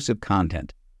exclusive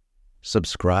content.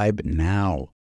 Subscribe now.